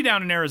already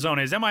down in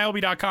Arizona is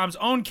MILB.com's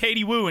own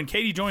Katie Woo, and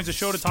Katie joins the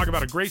show to talk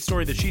about a great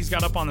story that she's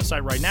got up on the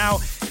site right now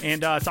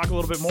and talk a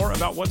little bit more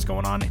about what's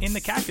going on in the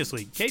Cactus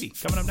League. Katie,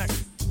 coming up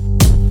next.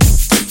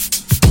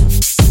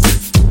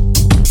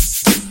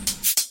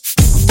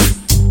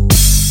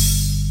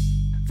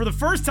 For the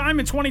first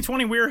time in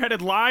 2020, we're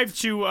headed live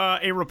to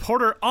a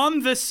reporter on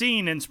the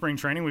scene in spring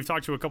training. We've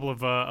talked to a couple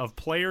of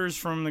players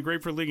from the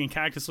Grapefruit League and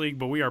Cactus League,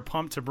 but we are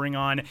pumped to bring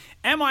on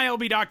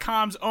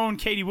MILB.com's own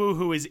Katie Woo,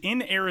 who is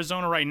in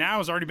Arizona right now,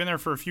 has already been there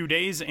for a few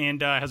days,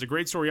 and has a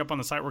great story up on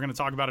the site we're going to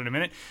talk about in a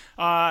minute.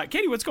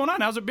 Katie, what's going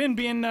on? How's it been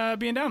being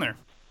down there?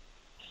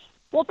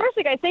 Well,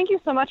 firstly, guys, thank you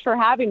so much for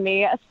having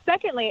me.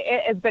 Secondly,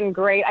 it has been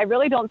great. I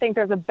really don't think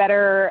there's a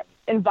better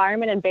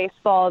environment in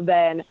baseball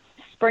than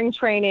spring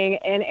training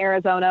in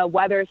Arizona.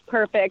 Weather's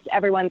perfect.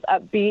 Everyone's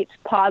upbeat,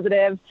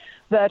 positive.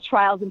 The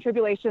trials and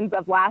tribulations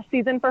of last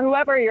season, for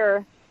whoever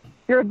you're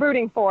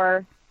rooting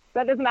for,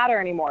 that doesn't matter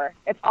anymore.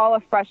 It's all a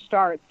fresh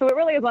start. So it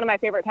really is one of my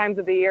favorite times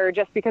of the year,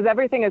 just because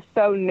everything is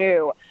so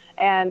new,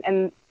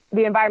 and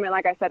the environment,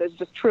 like I said, is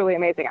just truly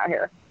amazing out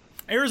here.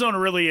 Arizona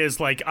really is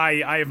like,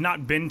 I have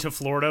not been to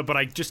Florida, but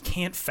I just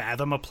can't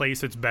fathom a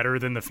place that's better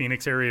than the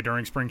Phoenix area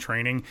during spring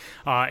training,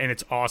 and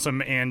it's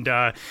awesome. And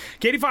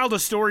Katie filed a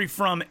story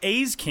from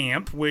A's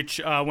Camp, which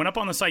went up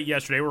on the site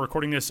yesterday. We're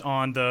recording this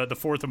on the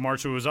 4th of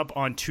March, so it was up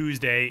on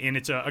Tuesday, and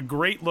it's a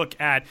great look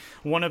at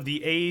one of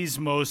the A's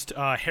most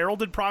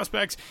heralded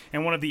prospects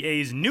and one of the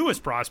A's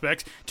newest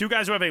prospects, two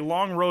guys who have a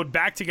long road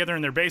back together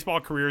in their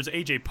baseball careers,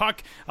 A.J.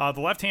 Puck,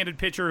 the left-handed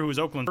pitcher who is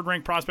Oakland's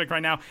third-ranked prospect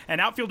right now,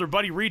 and outfielder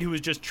Buddy Reed, who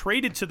was just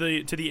traded to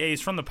the A's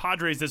from the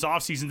Padres this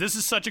offseason. This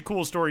is such a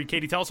cool story.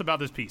 Katie, tell us about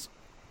this piece.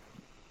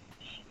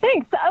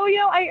 Thanks.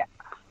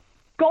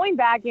 Going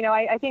back,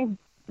 I think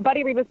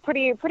Buddy Reed was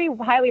pretty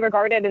highly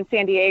regarded in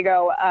San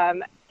Diego,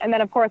 and then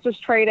of course was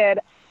traded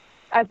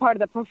as part of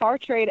the Profar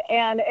trade,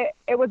 and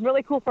it was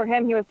really cool for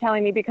him. He was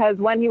telling me because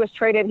when he was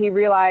traded, he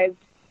realized,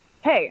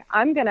 hey,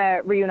 I'm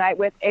gonna reunite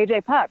with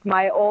AJ Puck,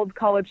 my old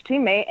college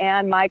teammate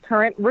and my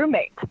current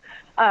roommate,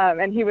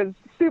 and he was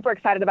super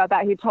excited about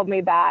that. He told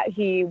me that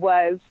he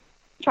was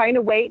trying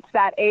to wait,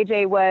 that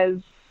AJ was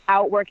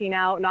out working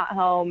out, not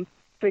home.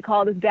 So he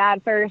called his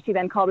dad first. He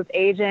then called his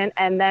agent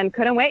and then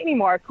couldn't wait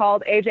anymore.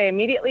 Called AJ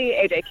immediately.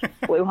 AJ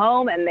flew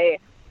home and they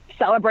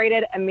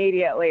celebrated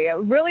immediately. It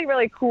was really,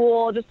 really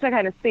cool just to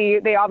kind of see.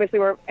 They obviously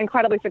were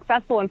incredibly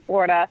successful in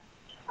Florida.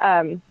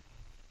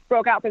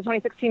 Broke out for the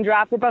 2016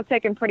 draft. We're both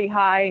taken pretty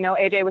high.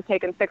 AJ was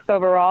taken 6th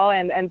overall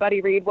and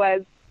Buddy Reed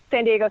was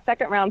San Diego's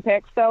 2nd round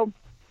pick. So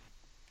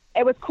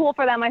it was cool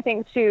for them, I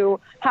think, to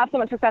have so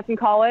much success in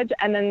college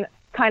and then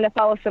kind of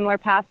follow a similar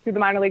path through the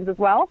minor leagues as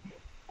well.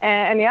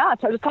 And yeah,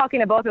 so just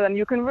talking to both of them,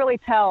 you can really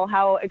tell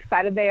how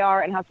excited they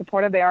are and how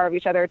supportive they are of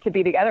each other to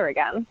be together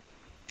again.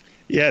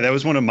 Yeah, that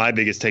was one of my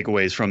biggest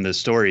takeaways from this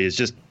story is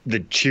just the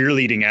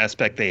cheerleading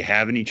aspect they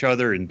have in each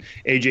other. And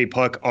AJ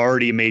Puck,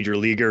 already a major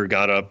leaguer,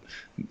 got up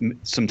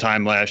some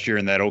time last year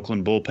in that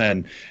Oakland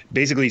bullpen,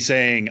 basically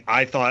saying,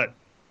 I thought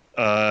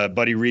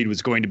Buddy Reed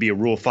was going to be a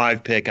Rule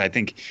 5 pick. I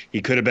think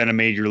he could have been a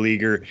major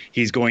leaguer.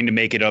 He's going to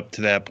make it up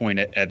to that point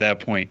at that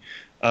point.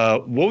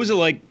 What was it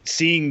like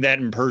seeing that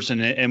in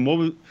person, and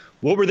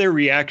what were their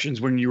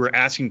reactions when you were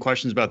asking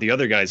questions about the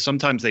other guys?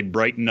 Sometimes they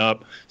brighten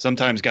up.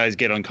 Sometimes guys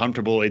get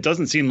uncomfortable. It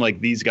doesn't seem like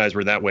these guys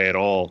were that way at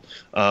all.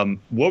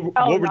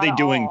 What were they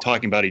doing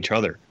talking about each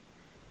other?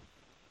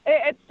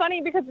 It's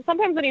funny because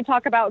sometimes when you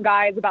talk about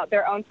guys, about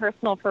their own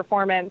personal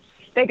performance,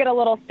 they get a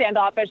little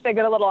standoffish. They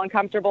get a little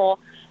uncomfortable.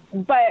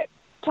 But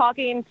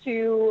talking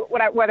to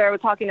whether I was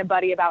talking to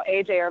Buddy about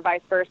AJ or vice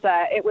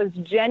versa, it was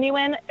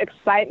genuine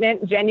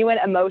excitement, genuine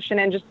emotion,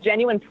 and just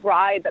genuine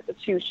pride that the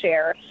two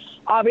share.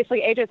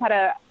 Obviously, AJ's had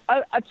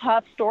a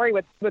tough story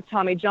with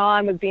Tommy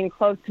John, was being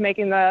close to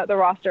making the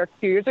roster a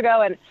few years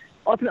ago, and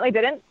ultimately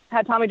didn't.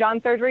 Had Tommy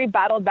John surgery,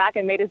 battled back,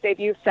 and made his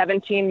debut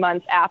 17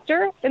 months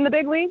after in the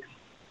big leagues.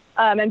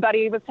 And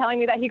Buddy was telling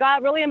me that he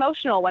got really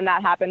emotional when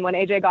that happened, when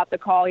AJ got the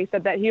call. He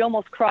said that he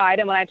almost cried.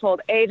 And when I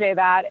told AJ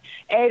that,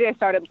 AJ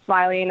started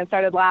smiling and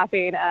started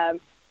laughing,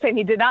 saying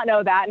he did not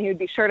know that and he would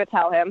be sure to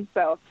tell him.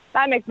 So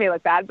that makes me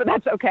look bad, but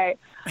that's okay.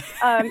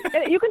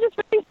 You can just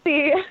really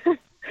see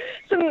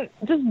some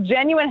just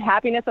genuine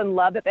happiness and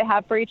love that they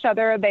have for each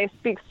other. They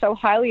speak so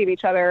highly of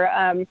each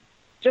other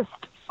just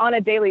on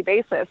a daily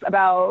basis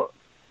about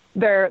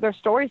their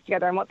stories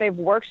together and what they've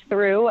worked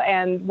through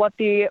and what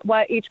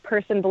each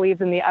person believes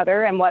in the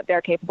other and what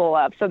they're capable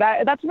of. So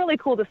that's really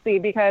cool to see,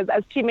 because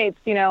as teammates,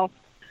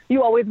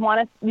 you always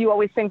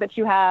think that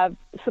you have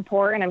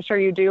support, and I'm sure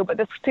you do, but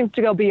this seems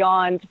to go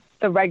beyond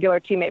the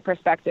regular teammate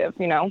perspective,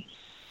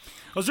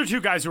 Those are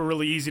two guys who are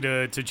really easy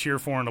to cheer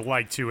for and to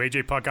like, too.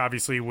 AJ Puck,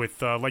 obviously,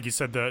 with, like you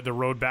said, the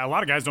road back. A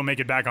lot of guys don't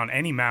make it back on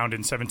any mound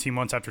in 17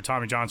 months after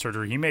Tommy John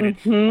surgery. He made it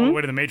all the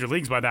way to the major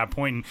leagues by that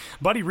point. And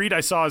Buddy Reed,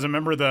 I saw as a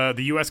member of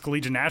the U.S.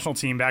 Collegiate National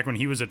Team back when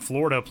he was at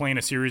Florida playing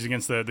a series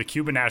against the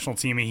Cuban national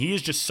team. And he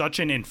is just such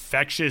an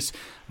infectious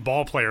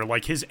ball player.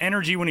 Like, his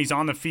energy when he's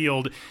on the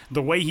field,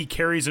 the way he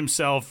carries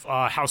himself,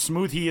 how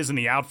smooth he is in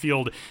the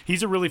outfield,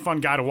 he's a really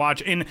fun guy to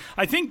watch. And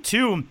I think,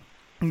 too,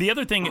 the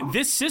other thing,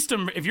 this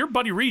system, if you're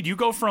Buddy Reed, you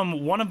go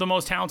from one of the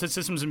most talented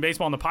systems in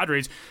baseball in the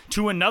Padres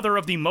to another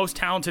of the most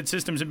talented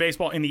systems in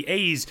baseball in the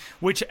A's,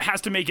 which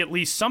has to make at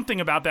least something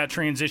about that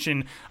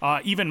transition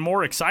even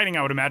more exciting,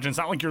 I would imagine. It's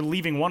not like you're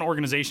leaving one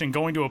organization,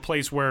 going to a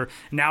place where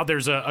now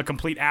there's a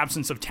complete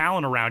absence of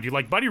talent around you.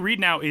 Like, Buddy Reed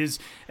now is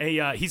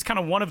he's kind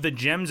of one of the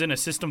gems in a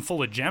system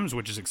full of gems,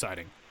 which is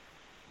exciting.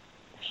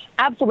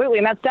 Absolutely,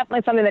 and that's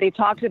definitely something that he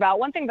talked about.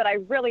 One thing that I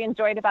really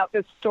enjoyed about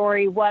this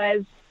story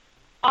was,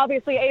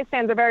 obviously, A's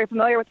fans are very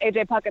familiar with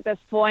AJ Puck at this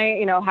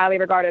point, highly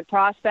regarded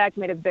prospect,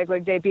 made his big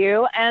league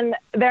debut, and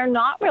they're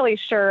not really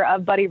sure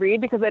of Buddy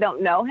Reed because they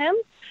don't know him,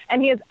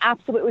 and he is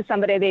absolutely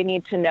somebody they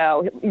need to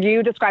know.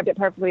 You described it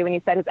perfectly when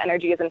you said his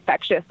energy is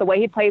infectious, the way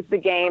he plays the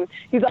game.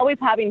 He's always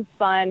having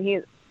fun.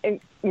 He's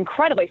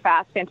incredibly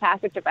fast,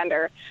 fantastic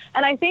defender,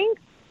 and I think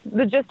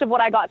the gist of what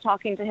I got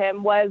talking to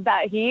him was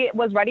that he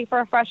was ready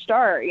for a fresh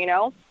start,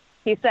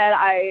 He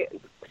said,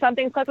 some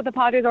things clicked with the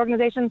Padres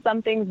organization,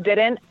 some things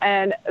didn't,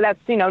 and that's,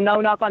 no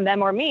knock on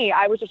them or me.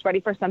 I was just ready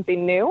for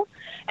something new,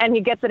 and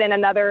he gets it in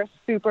another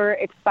super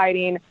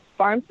exciting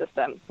farm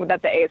system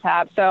that the A's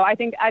have. So I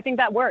think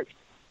that works.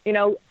 You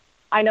know,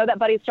 I know that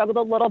Buddy struggled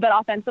a little bit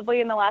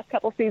offensively in the last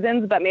couple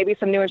seasons, but maybe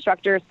some new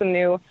instructors, some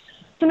new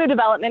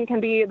development can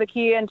be the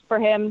key and for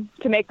him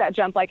to make that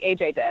jump like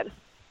AJ did.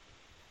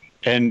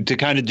 And to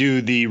kind of do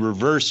the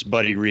reverse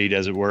Buddy Reed,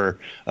 as it were,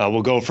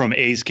 we'll go from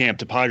A's camp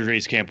to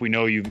Padres camp. We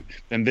know you've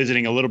been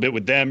visiting a little bit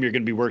with them. You're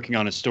going to be working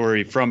on a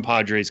story from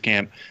Padres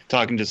camp,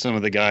 talking to some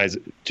of the guys,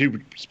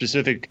 two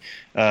specific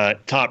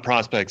top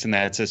prospects in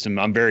that system.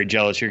 I'm very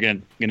jealous. You're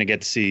going to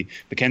get to see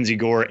Mackenzie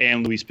Gore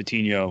and Luis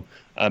Patino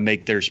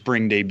make their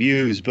spring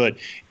debuts. But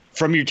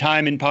from your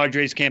time in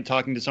Padres camp,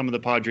 talking to some of the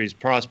Padres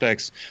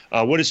prospects,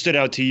 what has stood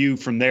out to you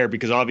from there?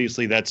 Because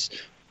obviously that's,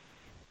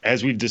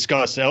 as we've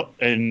discussed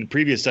in the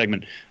previous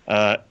segment,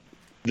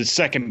 the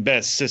second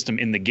best system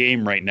in the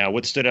game right now.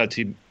 What stood out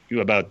to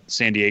you about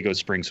San Diego's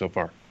spring so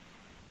far?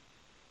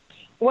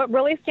 What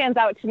really stands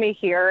out to me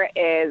here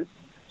is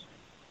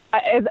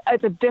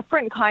it's a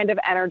different kind of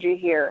energy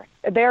here.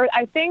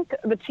 I think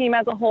the team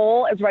as a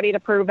whole is ready to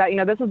prove that, you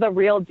know, this is the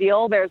real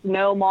deal. There's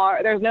no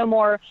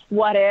more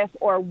what if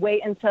or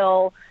wait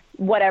until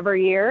whatever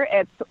year.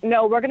 It's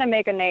no, we're going to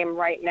make a name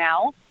right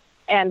now.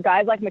 And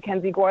guys like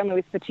Mackenzie Gore and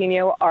Luis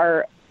Patino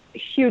are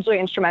hugely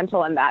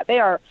instrumental in that. They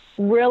are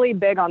really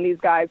big on these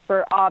guys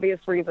for obvious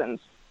reasons.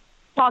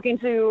 Talking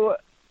to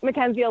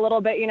Mackenzie a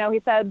little bit, you know,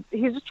 he said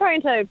he's just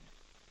trying to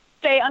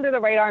stay under the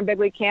radar in big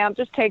league camp,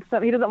 just take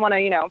some, he doesn't want to,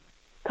 you know,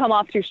 come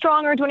off too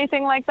strong or do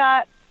anything like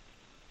that.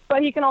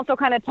 But he can also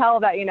kind of tell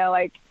that, you know,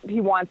 like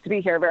he wants to be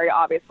here very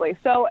obviously.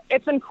 So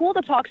it's been cool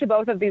to talk to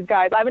both of these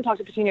guys. I haven't talked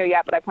to Patino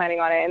yet, but I'm planning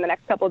on it in the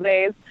next couple of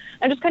days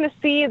and just kind of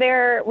see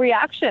their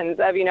reactions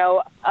of, you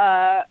know,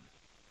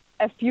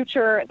 a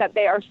future that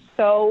they are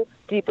so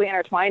deeply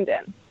intertwined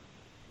in.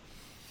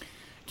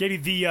 Katie,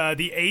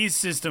 the A's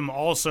system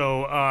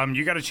also,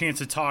 you got a chance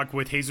to talk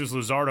with Jesus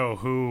Luzardo,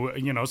 who,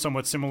 you know,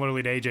 somewhat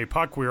similarly to A.J.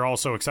 Puck, we were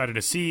also excited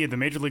to see at the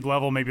major league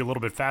level, maybe a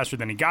little bit faster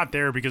than he got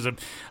there because of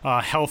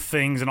health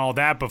things and all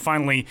that, but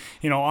finally,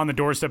 you know, on the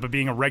doorstep of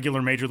being a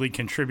regular major league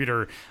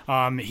contributor.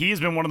 He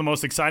has been one of the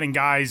most exciting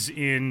guys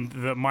in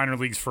the minor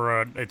leagues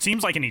for, it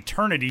seems like an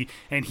eternity,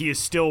 and he is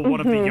still one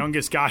of the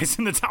youngest guys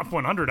in the top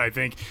 100, I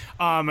think.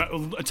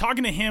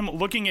 Talking to him,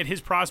 looking at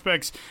his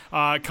prospects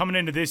coming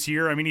into this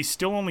year, I mean, he's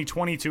still only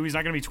 22. He's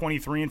not going to be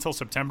 23 until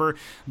September.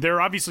 There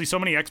are obviously so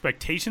many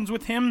expectations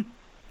with him.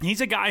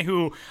 He's a guy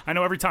who I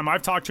know every time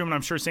I've talked to him, and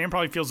I'm sure Sam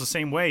probably feels the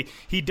same way,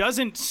 he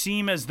doesn't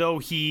seem as though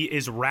he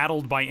is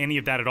rattled by any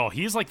of that at all.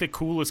 He's like the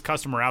coolest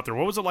customer out there.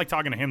 What was it like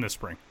talking to him this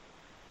spring?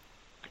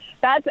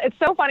 It's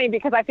so funny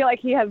because I feel like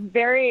he's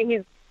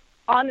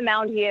on the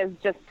mound. He is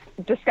just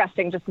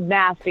disgusting, just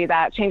nasty.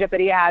 That changeup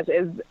that he has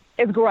is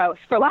gross,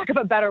 for lack of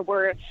a better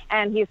word.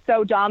 And he's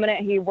so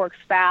dominant. He works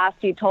fast.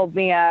 He told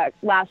me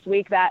last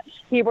week that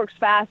he works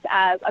fast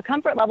as a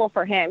comfort level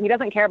for him. He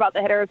doesn't care about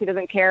the hitters. He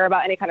doesn't care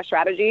about any kind of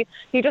strategy.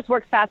 He just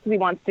works fast because he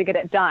wants to get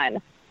it done.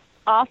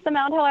 Off the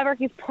mound, however,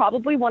 he's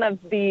probably one of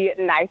the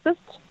nicest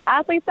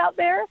athletes out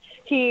there.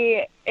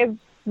 He is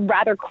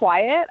rather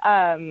quiet,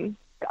 a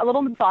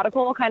little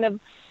methodical, kind of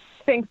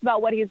thinks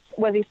about what he's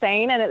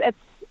saying. And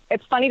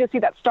it's funny to see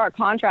that stark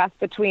contrast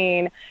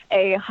between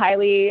a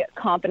highly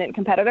competent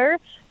competitor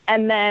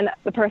and then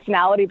the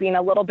personality being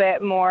a little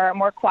bit more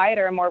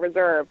quieter and more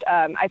reserved.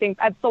 I think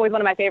that's always one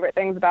of my favorite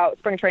things about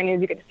spring training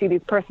is you get to see these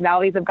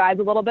personalities of guys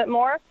a little bit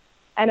more,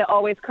 and it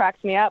always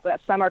cracks me up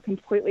that some are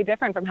completely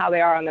different from how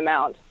they are on the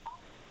mound.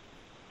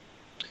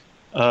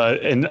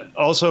 And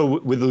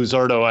also with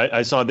Luzardo,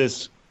 I saw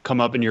this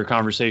come up in your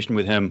conversation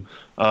with him,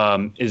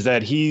 is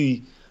that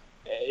he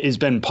has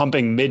been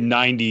pumping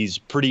mid-90s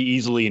pretty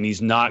easily, and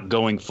he's not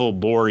going full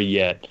bore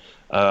yet.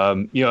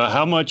 You know,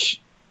 how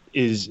much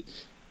is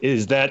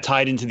that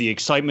tied into the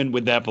excitement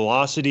with that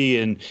velocity?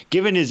 And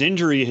given his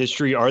injury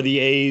history, are the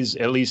A's,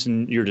 at least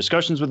in your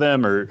discussions with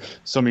them or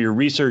some of your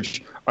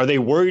research, are they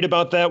worried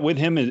about that with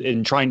him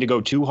and trying to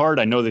go too hard?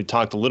 I know they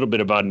talked a little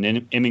bit about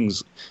an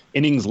innings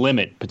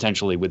limit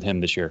potentially with him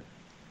this year.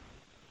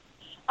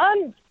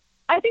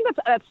 I think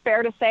that's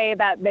fair to say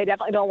that they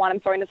definitely don't want him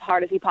throwing as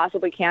hard as he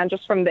possibly can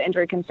just from the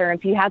injury concerns.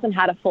 He hasn't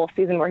had a full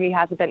season where he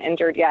hasn't been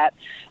injured yet.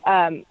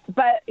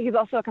 But he's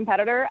also a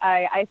competitor.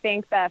 I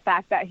think the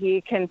fact that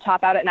he can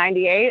top out at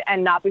 98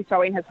 and not be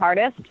throwing his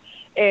hardest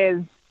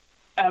is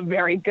a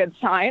very good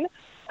sign.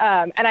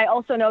 And I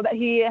also know that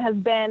he has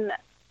been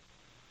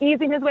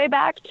easing his way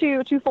back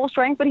to full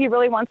strength, but he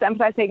really wants to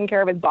emphasize taking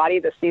care of his body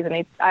this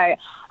season. I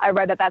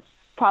read that that's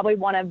probably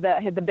one of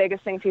the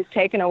biggest things he's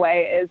taken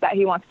away is that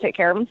he wants to take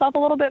care of himself a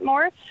little bit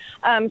more.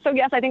 So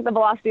yes, I think the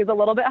velocity is a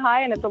little bit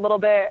high and it's a little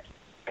bit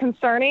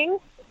concerning,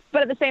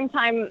 but at the same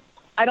time,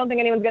 I don't think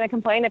anyone's going to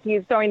complain if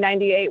he's throwing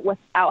 98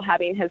 without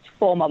having his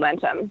full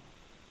momentum.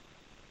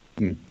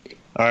 All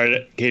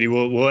right, Katie,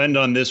 we'll end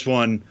on this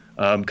one.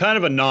 Kind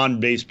of a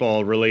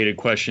non-baseball related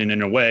question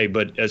in a way,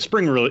 but a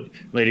spring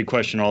related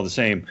question all the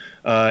same.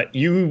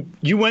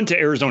 You went to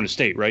Arizona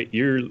State, right?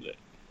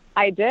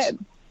 I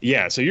did.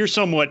 Yeah, so you're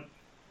somewhat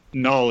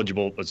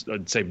knowledgeable,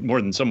 I'd say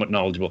more than somewhat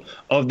knowledgeable,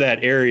 of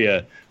that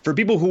area. For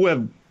people who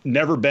have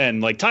never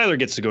been, like Tyler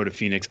gets to go to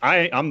Phoenix.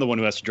 I'm the one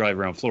who has to drive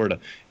around Florida.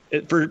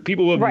 For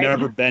people who have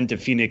never been to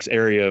Phoenix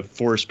area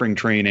for spring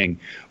training,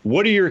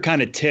 what are your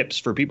kind of tips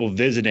for people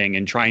visiting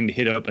and trying to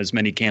hit up as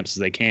many camps as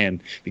they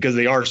can because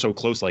they are so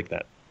close like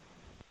that?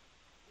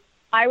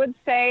 I would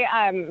say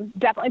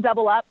definitely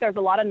double up. There's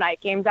a lot of night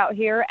games out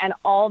here, and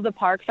all of the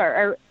parks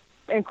are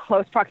in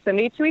close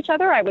proximity to each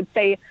other. I would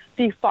say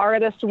the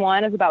farthest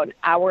one is about an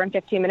hour and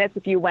 15 minutes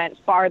if you went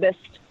farthest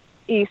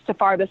east to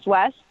farthest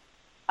west.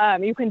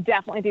 You can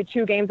definitely do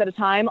 2 games at a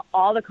time.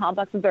 All the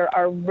complexes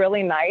are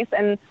really nice,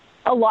 and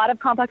a lot of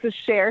complexes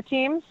share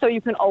teams, so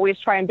you can always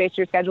try and base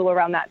your schedule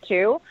around that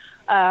too.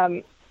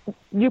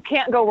 You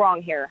can't go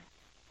wrong here.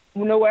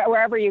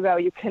 Wherever you go,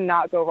 you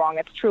cannot go wrong.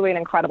 It's truly an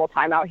incredible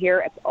time out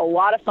here. It's a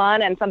lot of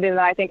fun and something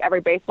that I think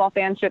every baseball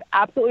fan should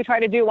absolutely try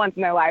to do once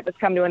in their life is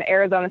come to an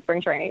Arizona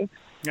spring training.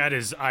 That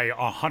is, I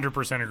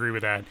 100% agree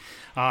with that.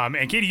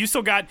 And Katie, you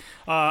still got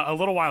a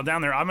little while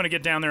down there. I'm going to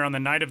get down there on the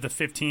night of the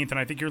 15th, and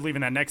I think you're leaving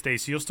that next day,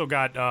 so you'll still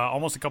got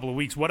almost a couple of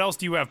weeks. What else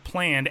do you have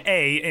planned,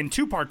 A? And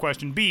two-part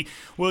question, B,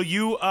 will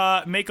you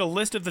make a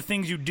list of the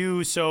things you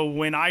do so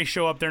when I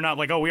show up, they're not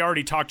like, oh, we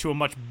already talked to a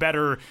much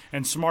better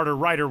and smarter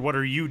writer. What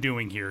are you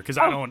doing here? Because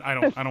I don't want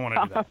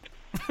to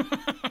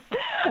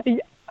do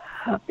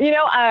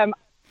that.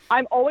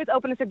 I'm always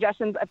open to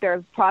suggestions if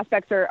there's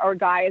prospects or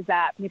guys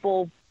that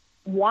people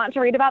want to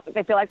read about that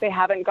they feel like they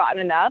haven't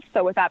gotten enough.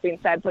 So with that being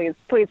said,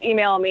 please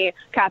email me,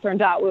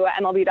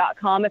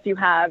 Catherine.wu@MLB.com, if you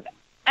have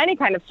any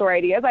kind of story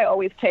ideas. I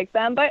always take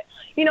them. But,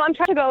 I'm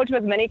trying to go to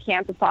as many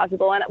camps as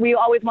possible. And we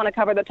always want to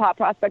cover the top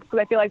prospects because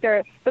I feel like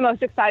they're the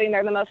most exciting.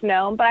 They're the most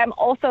known. But I'm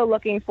also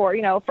looking for,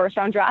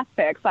 first-round draft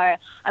picks.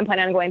 I'm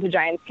planning on going to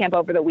Giants camp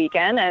over the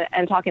weekend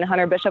and talking to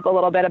Hunter Bishop a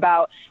little bit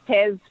about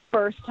his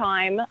first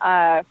time,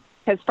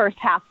 his first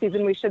half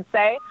season, we should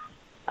say.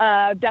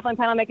 Definitely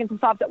plan on making some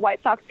stops at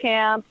White Sox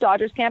camp,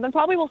 Dodgers camp, and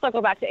probably we'll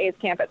circle back to A's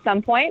camp at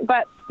some point.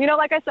 But,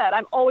 like I said,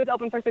 I'm always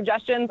open for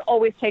suggestions,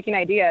 always taking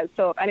ideas.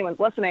 So if anyone's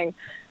listening,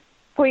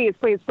 please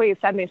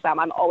send me some.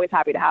 I'm always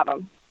happy to have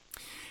them.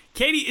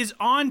 Katie is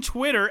on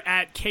Twitter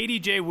at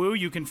KatieJWoo.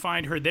 You can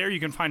find her there. You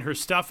can find her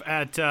stuff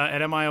at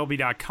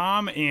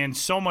MILB.com and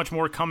so much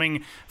more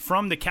coming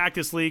from the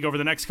Cactus League over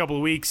the next couple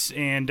of weeks,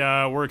 and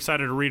we're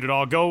excited to read it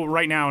all. Go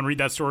right now and read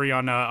that story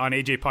on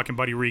AJ Puck and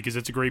Buddy Reed because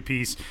it's a great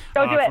piece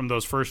from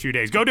those first few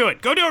days. Go do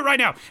it. Go do it right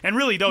now. And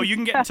really, though, you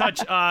can get in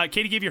touch.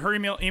 Katie gave you her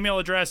email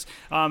address.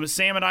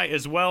 Sam and I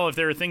as well. If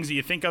there are things that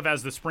you think of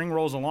as the spring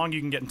rolls along,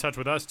 you can get in touch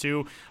with us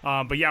too.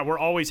 But yeah, we're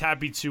always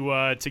happy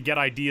to get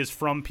ideas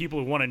from people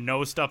who want to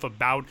know stuff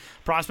about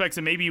prospects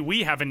that maybe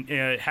we haven't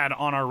had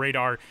on our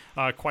radar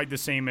quite the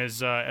same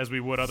as we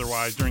would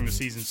otherwise during the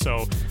season.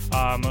 So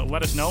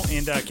let us know.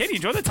 And Katie,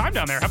 enjoy the time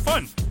down there. Have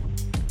fun.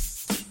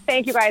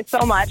 Thank you guys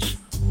so much.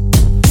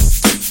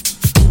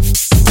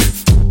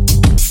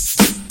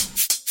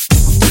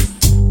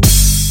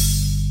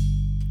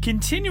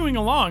 Continuing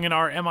along in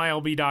our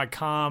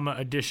MILB.com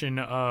edition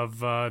of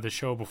the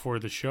show before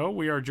the show,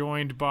 we are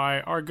joined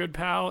by our good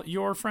pal,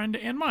 your friend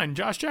and mine,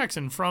 Josh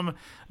Jackson from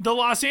the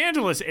Los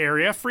Angeles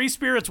area. Free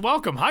Spirits,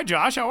 welcome. Hi,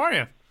 Josh. How are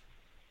you?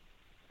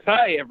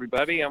 Hi,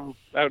 everybody. I'm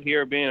out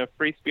here being a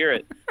free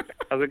spirit.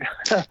 How's it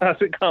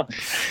going?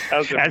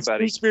 How's everybody? As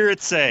free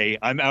spirits say,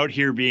 I'm out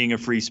here being a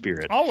free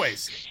spirit.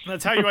 Always.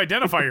 That's how you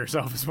identify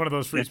yourself as one of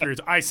those free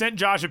spirits. I sent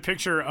Josh a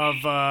picture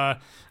of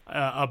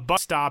a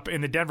bus stop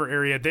in the Denver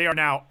area. They are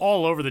now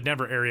all over the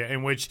Denver area,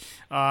 in which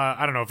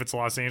I don't know if it's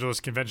Los Angeles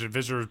Convention and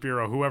Visitors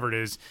Bureau, whoever it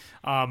is.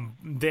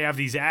 They have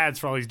these ads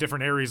for all these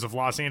different areas of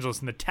Los Angeles,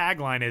 and the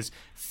tagline is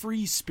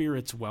 "Free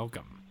Spirits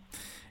Welcome."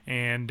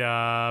 And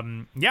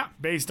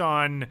based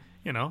on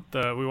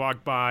we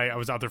walked by. I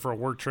was out there for a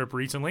work trip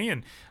recently,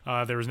 and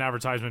there was an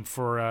advertisement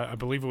for I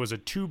believe it was a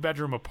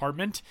 2-bedroom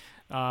apartment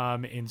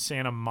in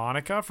Santa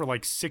Monica for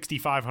like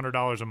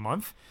 $6,500 a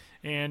month.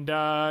 And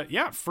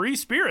free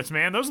spirits,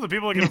 man. Those are the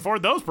people that can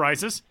afford those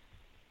prices,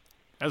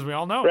 as we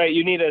all know. Right.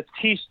 You need a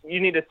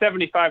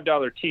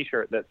 $75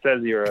 T-shirt that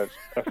says you're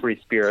a free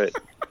spirit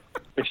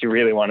if you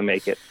really want to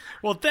make it.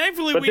 Well,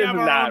 thankfully, we have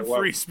our own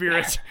free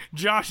spirit,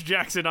 Josh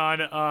Jackson,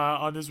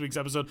 on this week's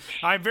episode.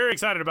 I'm very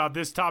excited about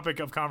this topic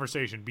of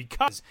conversation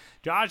because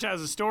Josh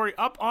has a story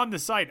up on the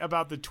site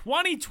about the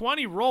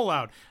 2020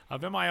 rollout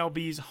of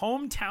MILB's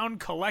Hometown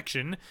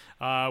Collection,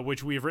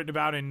 which we have written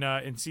about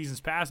in seasons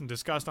past and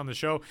discussed on the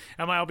show.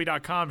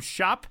 MILB.com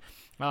shop.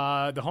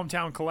 The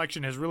Hometown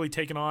Collection has really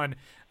taken on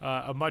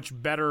a much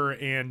better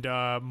and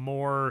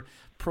more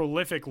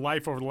prolific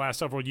life over the last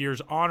several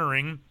years,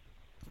 honoring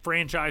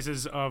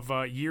franchises of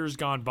years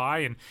gone by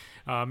and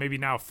maybe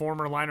now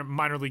former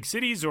minor league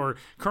cities or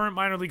current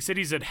minor league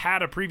cities that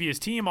had a previous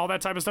team, all that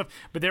type of stuff.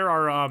 But there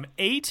are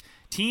 8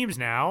 teams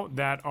now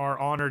that are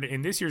honored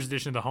in this year's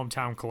edition of the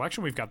Hometown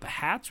Collection. We've got the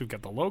hats, we've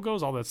got the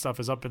logos, all that stuff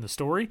is up in the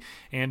story.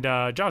 And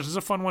Josh, this is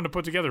a fun one to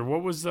put together.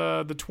 What was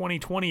the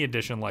 2020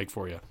 edition like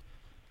for you?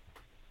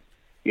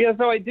 Yeah,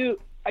 so I do.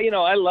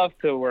 I love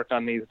to work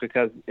on these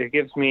because it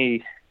gives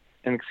me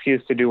an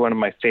excuse to do one of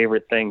my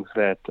favorite things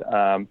that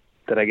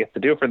I get to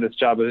do for this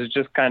job is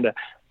just kind of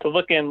to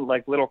look in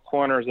like little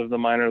corners of the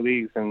minor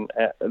leagues and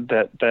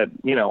that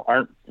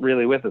aren't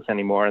really with us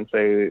anymore, and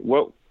say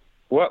what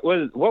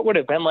would it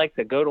have been like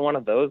to go to one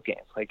of those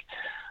games,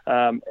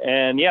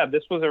 and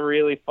this was a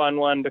really fun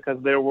one because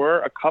there were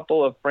a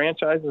couple of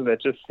franchises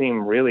that just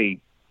seemed really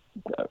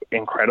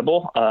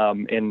incredible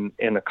in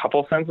a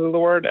couple senses of the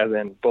word, as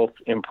in both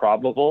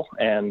improbable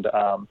and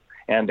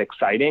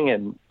exciting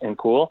and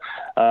cool.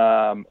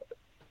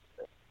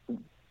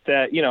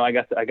 That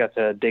I got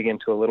to dig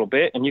into a little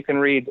bit, and you can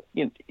read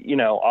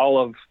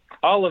all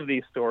of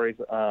these stories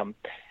on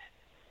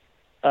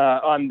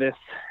this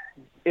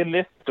in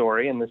this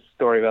story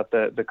about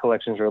the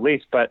collection's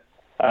release. But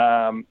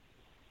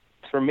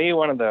for me,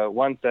 one of the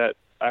ones that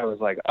I was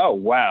like, oh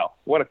wow,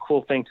 what a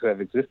cool thing to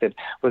have existed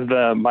was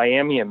the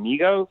Miami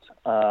Amigos.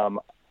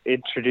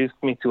 It introduced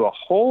me to a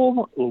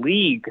whole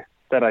league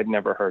that I'd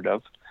never heard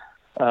of.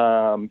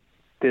 Do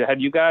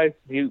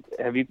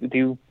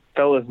you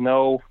fellas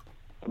know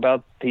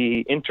about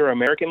the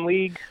Inter-American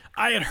League?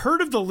 I had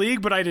heard of the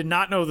league, but I did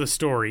not know the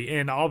story.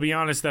 And I'll be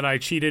honest that I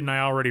cheated and I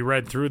already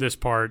read through this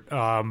part,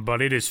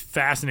 but it is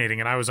fascinating,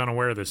 and I was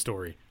unaware of this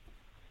story.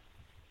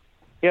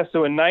 Yeah,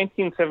 so in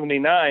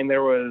 1979,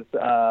 there was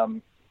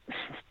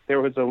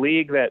a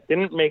league that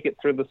didn't make it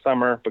through the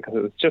summer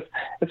because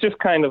it's just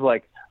kind of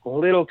like a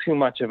little too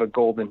much of a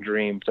golden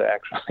dream to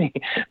actually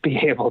be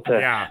able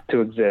to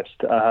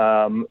exist.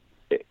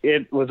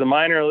 It was a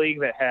minor league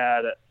that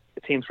had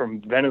teams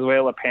from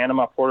Venezuela,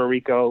 Panama, Puerto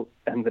Rico,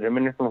 and the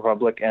Dominican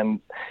Republic,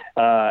 and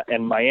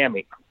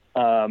Miami.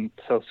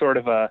 So sort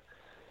of a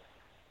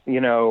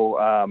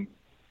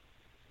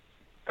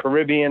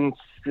Caribbean,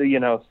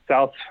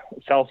 South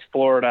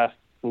Florida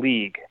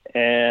league.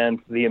 And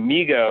the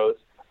Amigos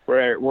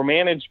were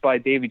managed by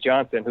Davey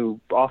Johnson, who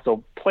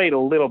also played a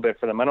little bit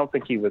for them. I don't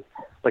think he was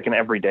like an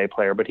everyday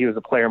player, but he was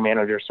a player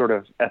manager sort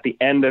of at the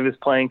end of his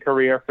playing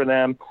career for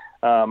them.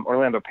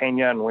 Orlando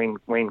Pena and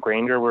Wayne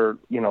Granger were,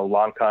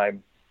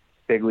 longtime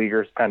big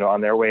leaguers kind of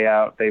on their way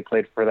out. They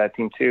played for that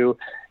team too.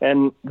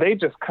 And they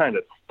just kind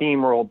of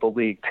steamrolled the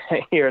league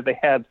here. They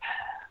had,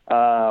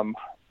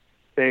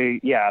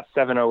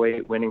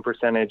 708 winning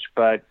percentage,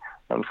 but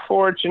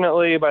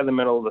unfortunately by the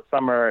middle of the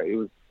summer, it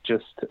was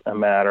just a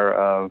matter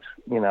of,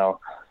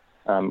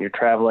 you're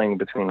traveling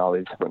between all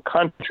these different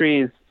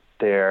countries.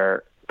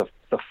 The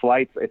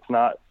flights, it's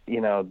not,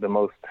 the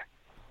most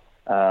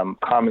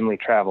commonly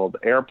traveled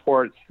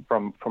airports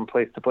from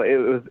place to place.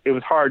 It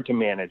was hard to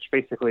manage.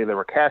 Basically, there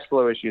were cash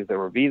flow issues, there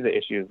were visa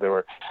issues, there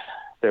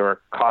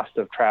were cost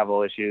of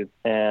travel issues,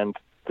 and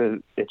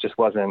it just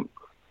wasn't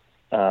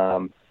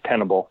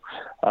tenable.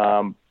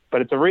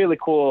 But it's a really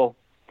cool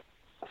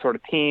sort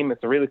of team.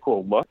 It's a really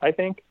cool look, I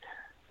think.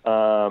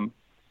 And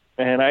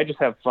I just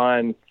have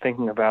fun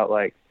thinking about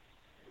May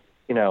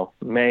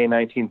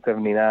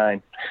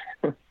 1979.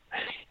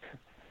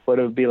 What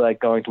it would be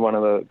like going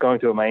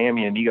to a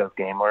Miami Amigos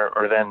game,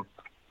 or then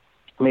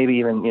maybe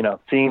even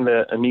seeing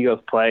the Amigos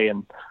play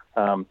in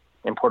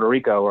Puerto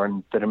Rico or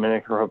in the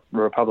Dominican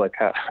Republic.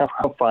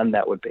 How fun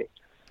that would be.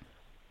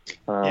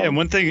 And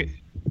one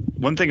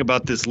thing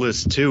about this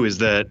list too is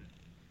that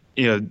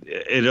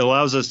it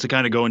allows us to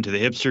kind of go into the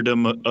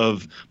hipsterdom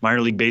of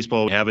minor league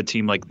baseball. We have a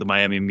team like the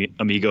Miami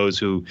Amigos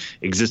who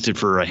existed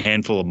for a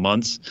handful of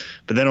months,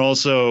 but then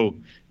also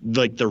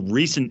like the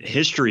recent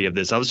history of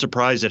this. I was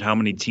surprised at how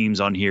many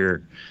teams on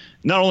here,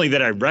 not only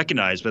that I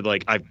recognize, but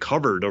like I've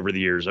covered over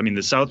the years. I mean,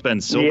 the South Bend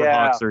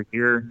Silverhawks are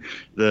here,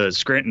 the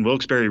Scranton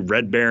Wilkes-Barre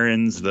Red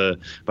Barons, the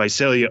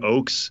Visalia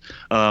Oaks.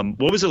 What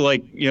was it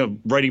like,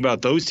 writing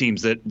about those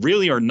teams that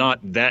really are not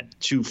that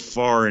too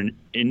far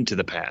into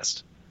the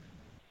past?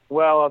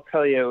 Well, I'll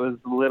tell you, it was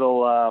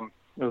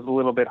a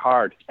little bit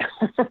hard,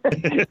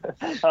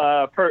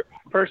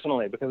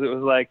 personally, because it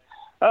was like,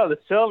 oh, the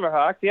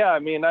Silverhawks. Yeah, I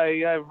mean,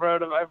 I've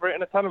written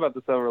a ton about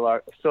the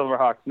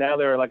Silverhawks. Now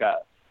they're like a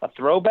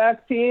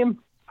throwback team.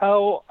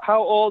 How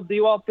old do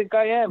you all think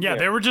I am? Yeah, here?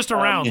 They were just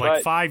around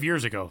 5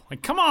 years ago.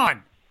 Like, come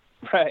on.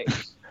 Right,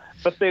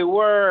 but they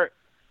were,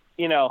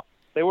 a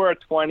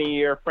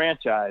 20-year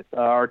franchise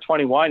or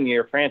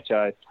 21-year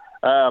franchise.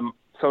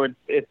 So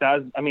it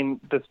does. I mean,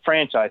 this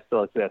franchise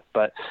still exists,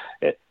 but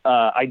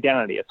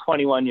identity, a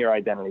 21-year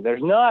identity.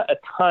 There's not a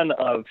ton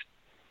of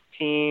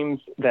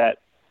teams that,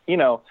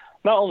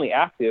 not only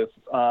active,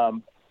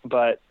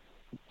 but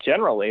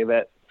generally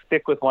that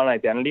stick with one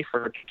identity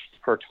for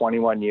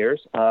 21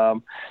 years.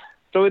 So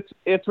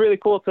it's really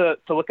cool to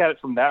look at it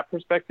from that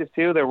perspective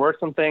too. There were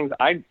some things.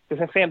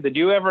 Sam, did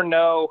you ever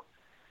know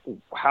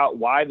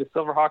why the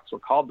Silverhawks were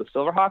called the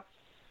Silverhawks?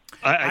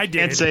 I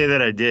can't say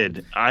that I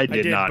did. I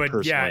did not but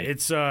personally.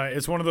 Yeah,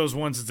 it's one of those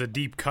ones. It's a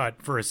deep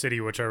cut for a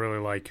city, which I really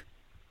like.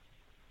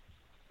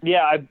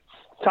 Yeah,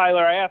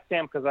 Tyler, I asked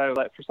Sam because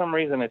for some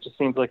reason it just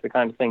seems like the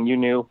kind of thing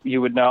you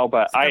would know,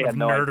 but I had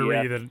no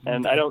idea.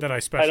 That I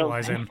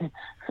specialize in.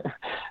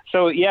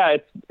 So yeah,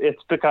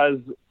 it's because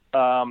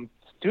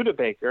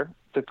Studebaker,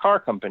 the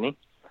car company,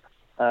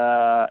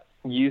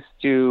 used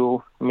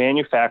to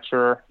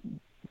manufacture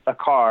a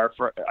car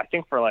for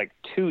like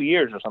 2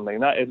 years or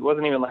something. It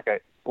wasn't even like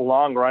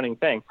long-running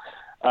thing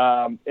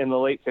in the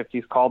late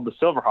 50s called the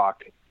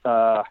Silverhawk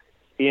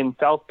in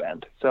South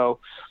Bend. So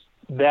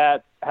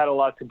that had a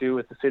lot to do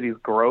with the city's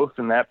growth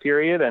in that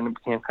period, and it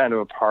became kind of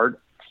a part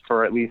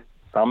for at least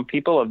some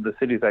people of the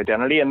city's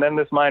identity. And then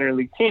this minor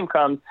league team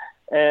comes,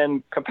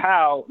 and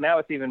Kapow, now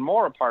it's even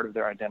more a part of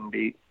their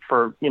identity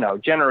for,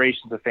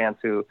 generations of fans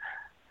who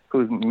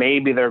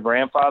maybe their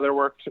grandfather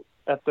worked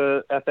at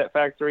that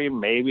factory,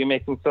 maybe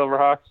making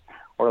Silverhawks,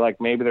 or like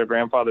maybe their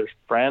grandfather's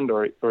friend,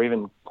 or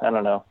even, I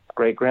don't know,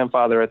 great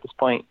grandfather at this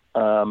point.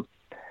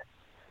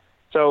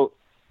 So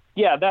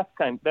yeah, that's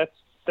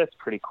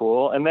pretty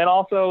cool. And then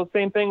also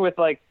same thing with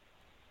the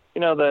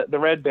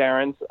Red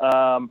Barons.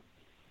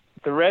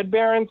 The Red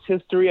Barons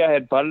history I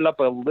had butted up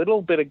a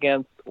little bit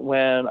against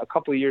when a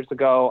couple of years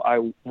ago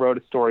I wrote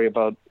a story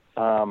about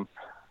the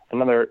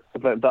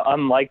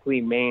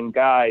unlikely Maine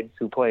Guides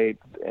who played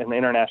an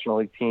international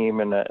league team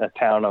in a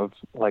town of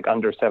like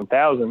under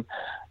 7,000.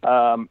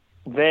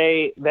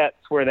 That's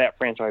where that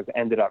franchise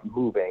ended up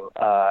moving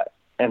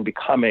and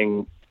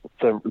becoming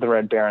the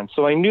Red Barons.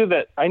 So I knew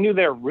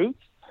their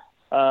roots,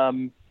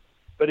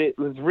 but it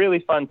was really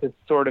fun to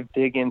sort of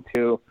dig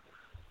into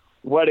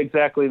what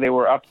exactly they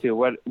were up to,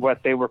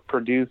 what they were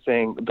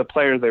producing, the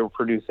players they were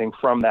producing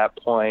from that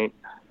point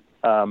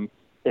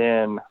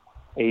in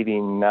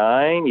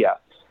 89. Yeah.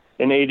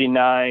 In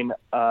 89,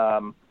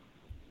 up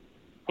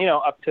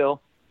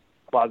till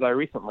quasi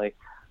recently,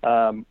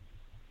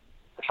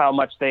 how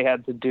much they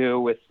had to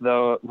do with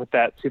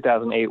that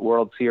 2008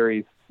 World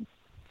Series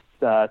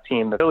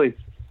team the Phillies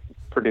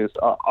produced.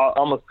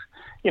 Almost,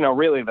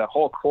 really the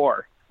whole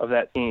core of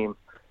that team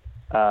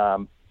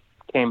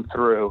came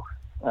through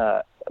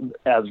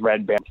as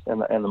Red Barons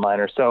in the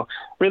minors. So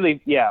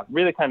really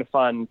kind of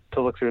fun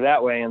to look through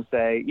that way and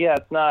say, yeah,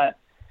 it's not,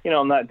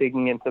 I'm not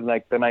digging into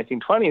like the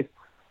 1920s,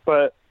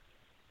 but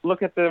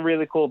look at the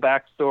really cool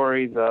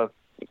backstories of,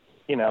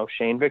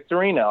 Shane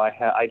Victorino.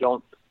 I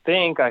don't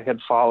think I had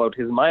followed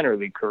his minor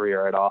league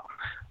career at all.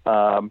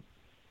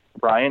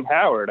 Brian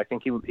Howard, I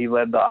think he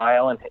led the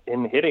IL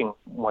in hitting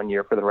one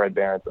year for the Red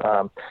Barons,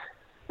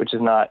 which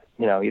is not,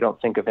 you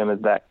don't think of him as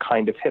that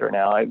kind of hitter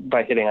now.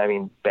 By hitting, I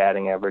mean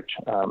batting average,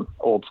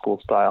 old school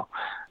style.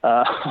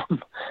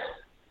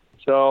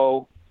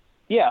 So,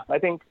 yeah, I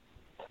think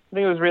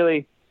it was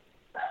really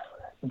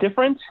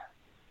different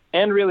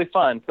and really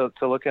fun to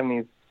look in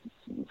these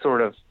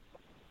sort of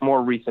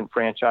more recent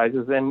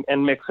franchises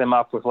and mix them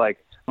up with like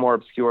more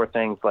obscure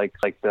things like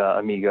the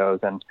Amigos.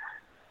 And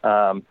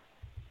I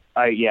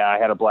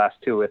had a blast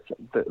too with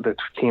the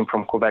team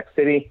from Quebec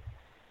City.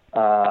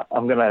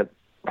 I'm gonna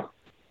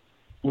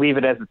leave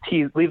that as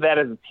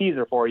a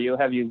teaser for you.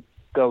 Have you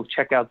go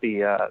check out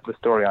the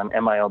story on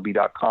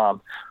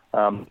MILB.com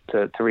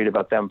to read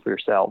about them for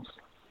yourselves.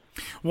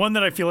 One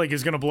that I feel like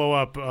is going to blow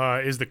up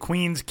is the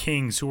Queens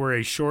Kings, who were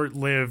a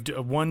short-lived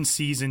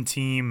one-season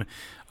team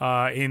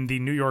in the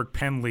New York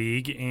Penn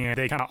League, and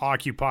they kind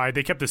of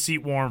they kept the seat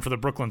warm for the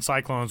Brooklyn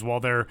Cyclones while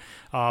their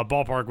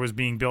ballpark was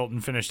being built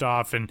and finished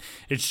off, and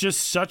it's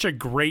just such a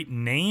great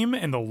name,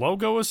 and the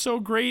logo is so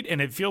great, and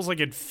it feels like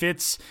it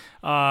fits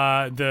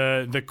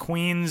the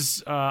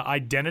Queens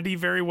identity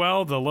very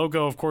well. The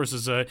logo, of course,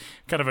 is a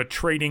kind of a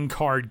trading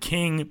card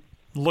king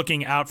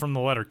looking out from the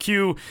letter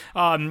Q.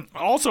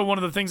 Also, one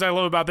of the things I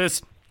love about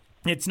this,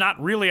 it's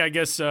not really, I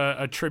guess,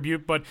 a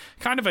tribute, but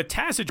kind of a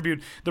tacit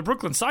tribute. The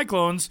Brooklyn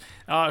Cyclones,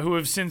 who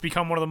have since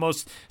become one of the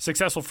most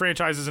successful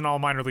franchises in all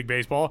minor league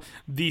baseball.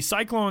 The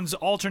Cyclones'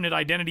 alternate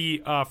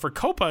identity for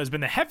Copa has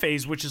been the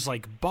Jefes, which is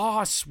like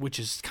boss, which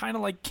is kind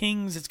of like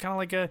Kings. It's kind of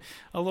like a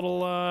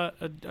little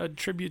a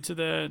tribute to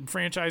the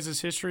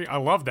franchise's history. I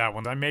love that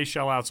one. I may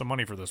shell out some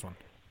money for this one.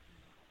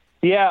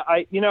 Yeah,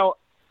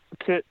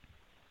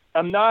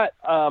 I'm not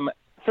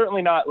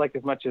certainly not like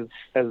as much as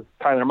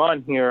Tyler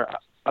Munn here.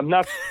 I'm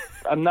not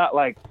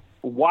like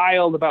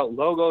wild about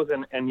logos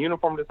and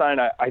uniform design.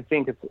 I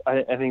think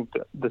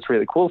that's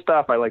really cool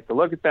stuff. I like to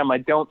look at them. I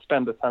don't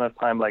spend a ton of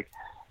time like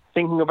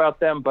thinking about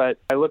them, but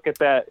I look at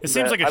that. It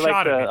seems like a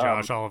shot at me,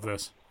 Josh. All of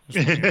this.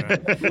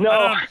 No,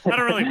 I don't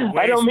really waste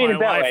I don't mean my it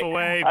that life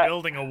way. away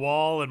building a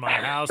wall in my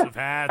house of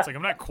hats. Like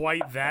I'm not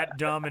quite that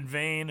dumb and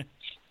vain.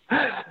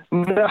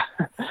 No,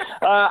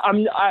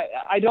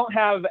 I don't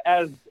have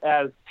as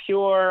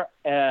pure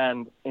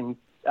and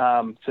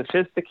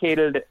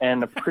sophisticated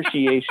an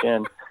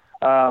appreciation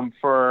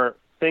for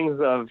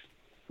things of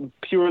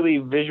purely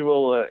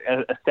visual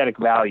aesthetic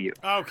value.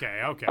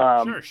 Okay,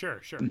 sure.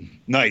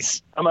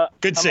 Nice.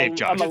 Good save,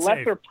 Josh. I'm a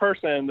lesser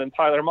person than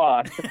Tyler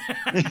Munn,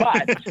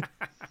 but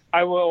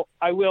I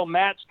will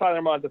match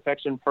Tyler Munn's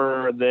affection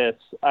for this.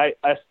 I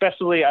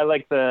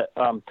like the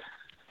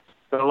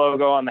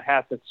logo on the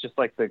hat that's just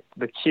like the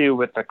Q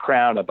with the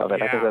crown above it.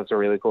 Yeah. I think that's a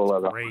really cool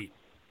logo. Great.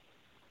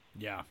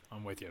 Yeah,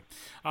 I'm with you.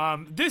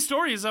 This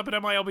story is up at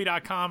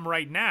MILB.com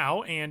right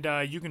now, and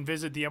you can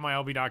visit the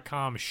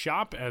MILB.com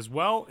shop as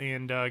well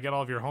and get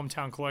all of your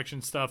hometown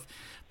collection stuff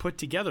put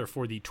together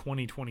for the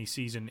 2020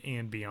 season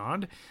and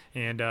beyond.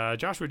 And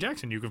Joshua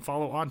Jackson, you can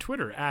follow on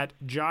Twitter at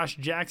Josh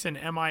Jackson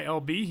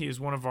MILB. He is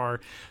one of our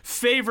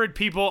favorite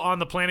people on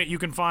the planet. You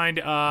can find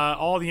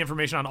all the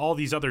information on all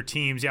these other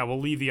teams. Yeah,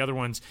 we'll leave the other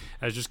ones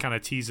as just kind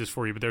of teases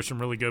for you, but there's some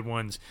really good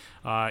ones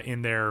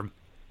in there,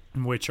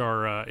 which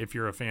are, if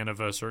you're a fan of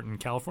a certain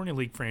California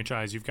League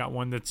franchise, you've got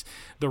one that's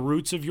the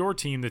roots of your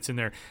team that's in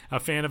there. A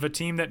fan of a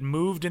team that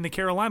moved in the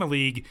Carolina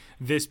League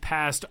this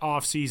past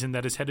offseason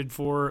that is headed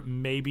for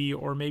maybe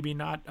or maybe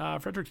not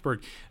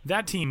Fredericksburg.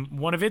 That team,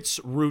 one of its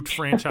root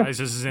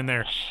franchises is in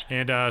there,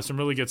 and some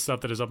really good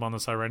stuff that is up on the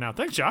site right now.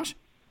 Thanks, Josh.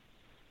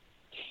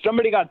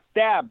 Somebody got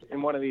stabbed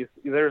in one of these.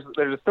 There's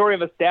a story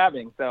of a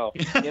stabbing, so,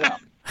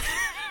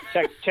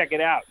 check it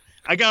out.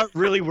 I got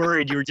really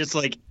worried. You were just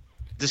like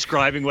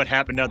describing what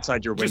happened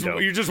outside your window.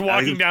 You're just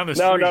walking down the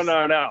street.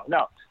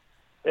 No.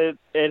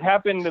 It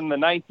happened in the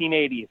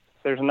 1980s.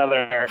 There's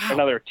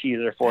another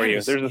teaser for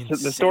you.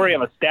 There's the story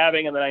of a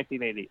stabbing in the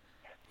 1980s.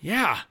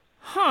 Yeah.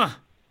 Huh.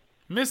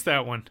 Missed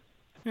that one.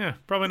 Yeah,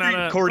 probably not.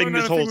 Recording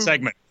this whole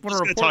segment. We're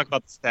just going to talk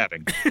about the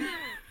stabbing.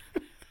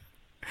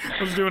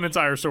 Let's do an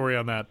entire story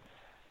on that.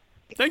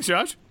 Thanks,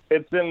 Josh.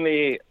 It's in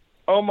the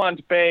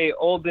Omont Bay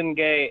Olden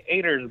Gay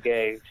Aiders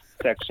Gay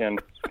section.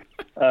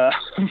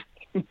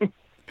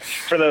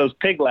 For those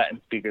Pig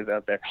Latin speakers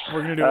out there.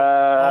 We're going to do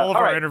all of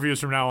our interviews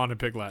from now on in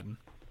Pig Latin.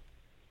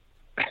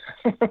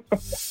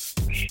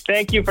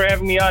 Thank you for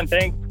having me on.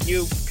 Thank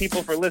you,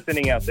 people, for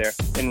listening out there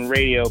in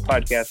radio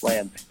podcast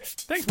land.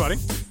 Thanks, buddy.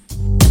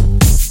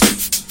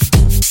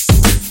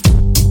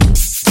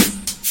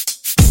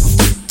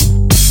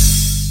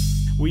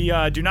 We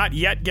do not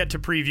yet get to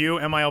preview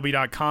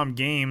MILB.com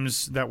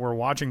games that we're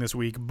watching this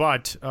week,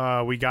 but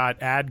we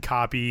got ad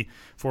copy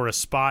for a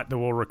spot that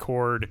we'll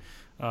record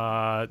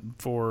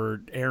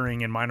for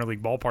airing in minor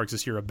league ballparks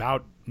this year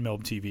about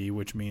MILB TV,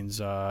 which means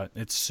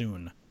it's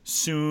soon.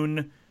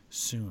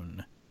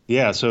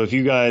 Yeah, so if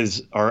you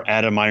guys are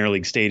at a minor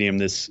league stadium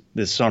this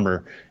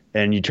summer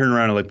and you turn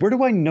around and like, where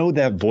do I know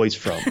that voice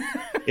from?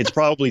 It's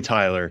probably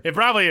Tyler. It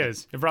probably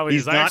is.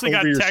 He's I actually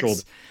got texts.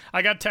 shoulder.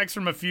 I got texts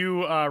from a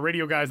few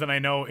radio guys that I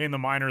know in the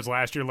minors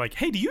last year, like,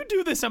 "Hey, do you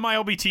do this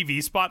MILB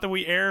TV spot that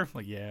we air?"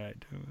 Like, yeah, I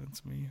do.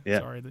 That's me. Yeah.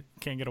 Sorry, that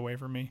can't get away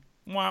from me.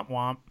 Womp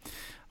womp.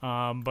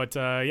 But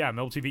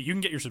MILB TV, you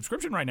can get your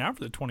subscription right now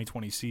for the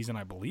 2020 season,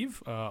 I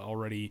believe,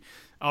 already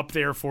up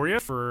there for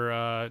you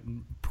for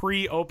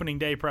pre-opening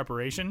day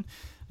preparation.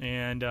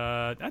 And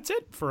that's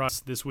it for us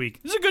this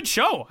week. This is a good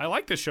show. I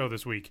like this show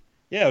this week.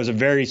 Yeah, it was a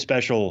very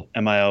special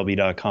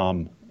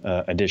MILB.com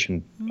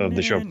edition of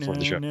the show before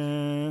the show.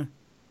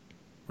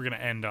 We're going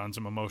to end on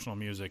some emotional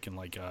music and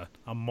like a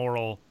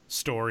moral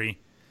story,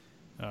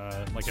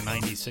 like a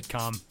 90s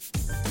sitcom.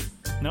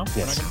 No? Yes.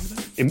 We're not going to do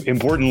that?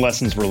 Important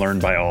lessons were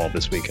learned by all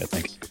this week, I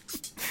think.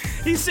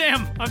 He's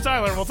Sam. I'm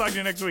Tyler. We'll talk to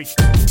you next week.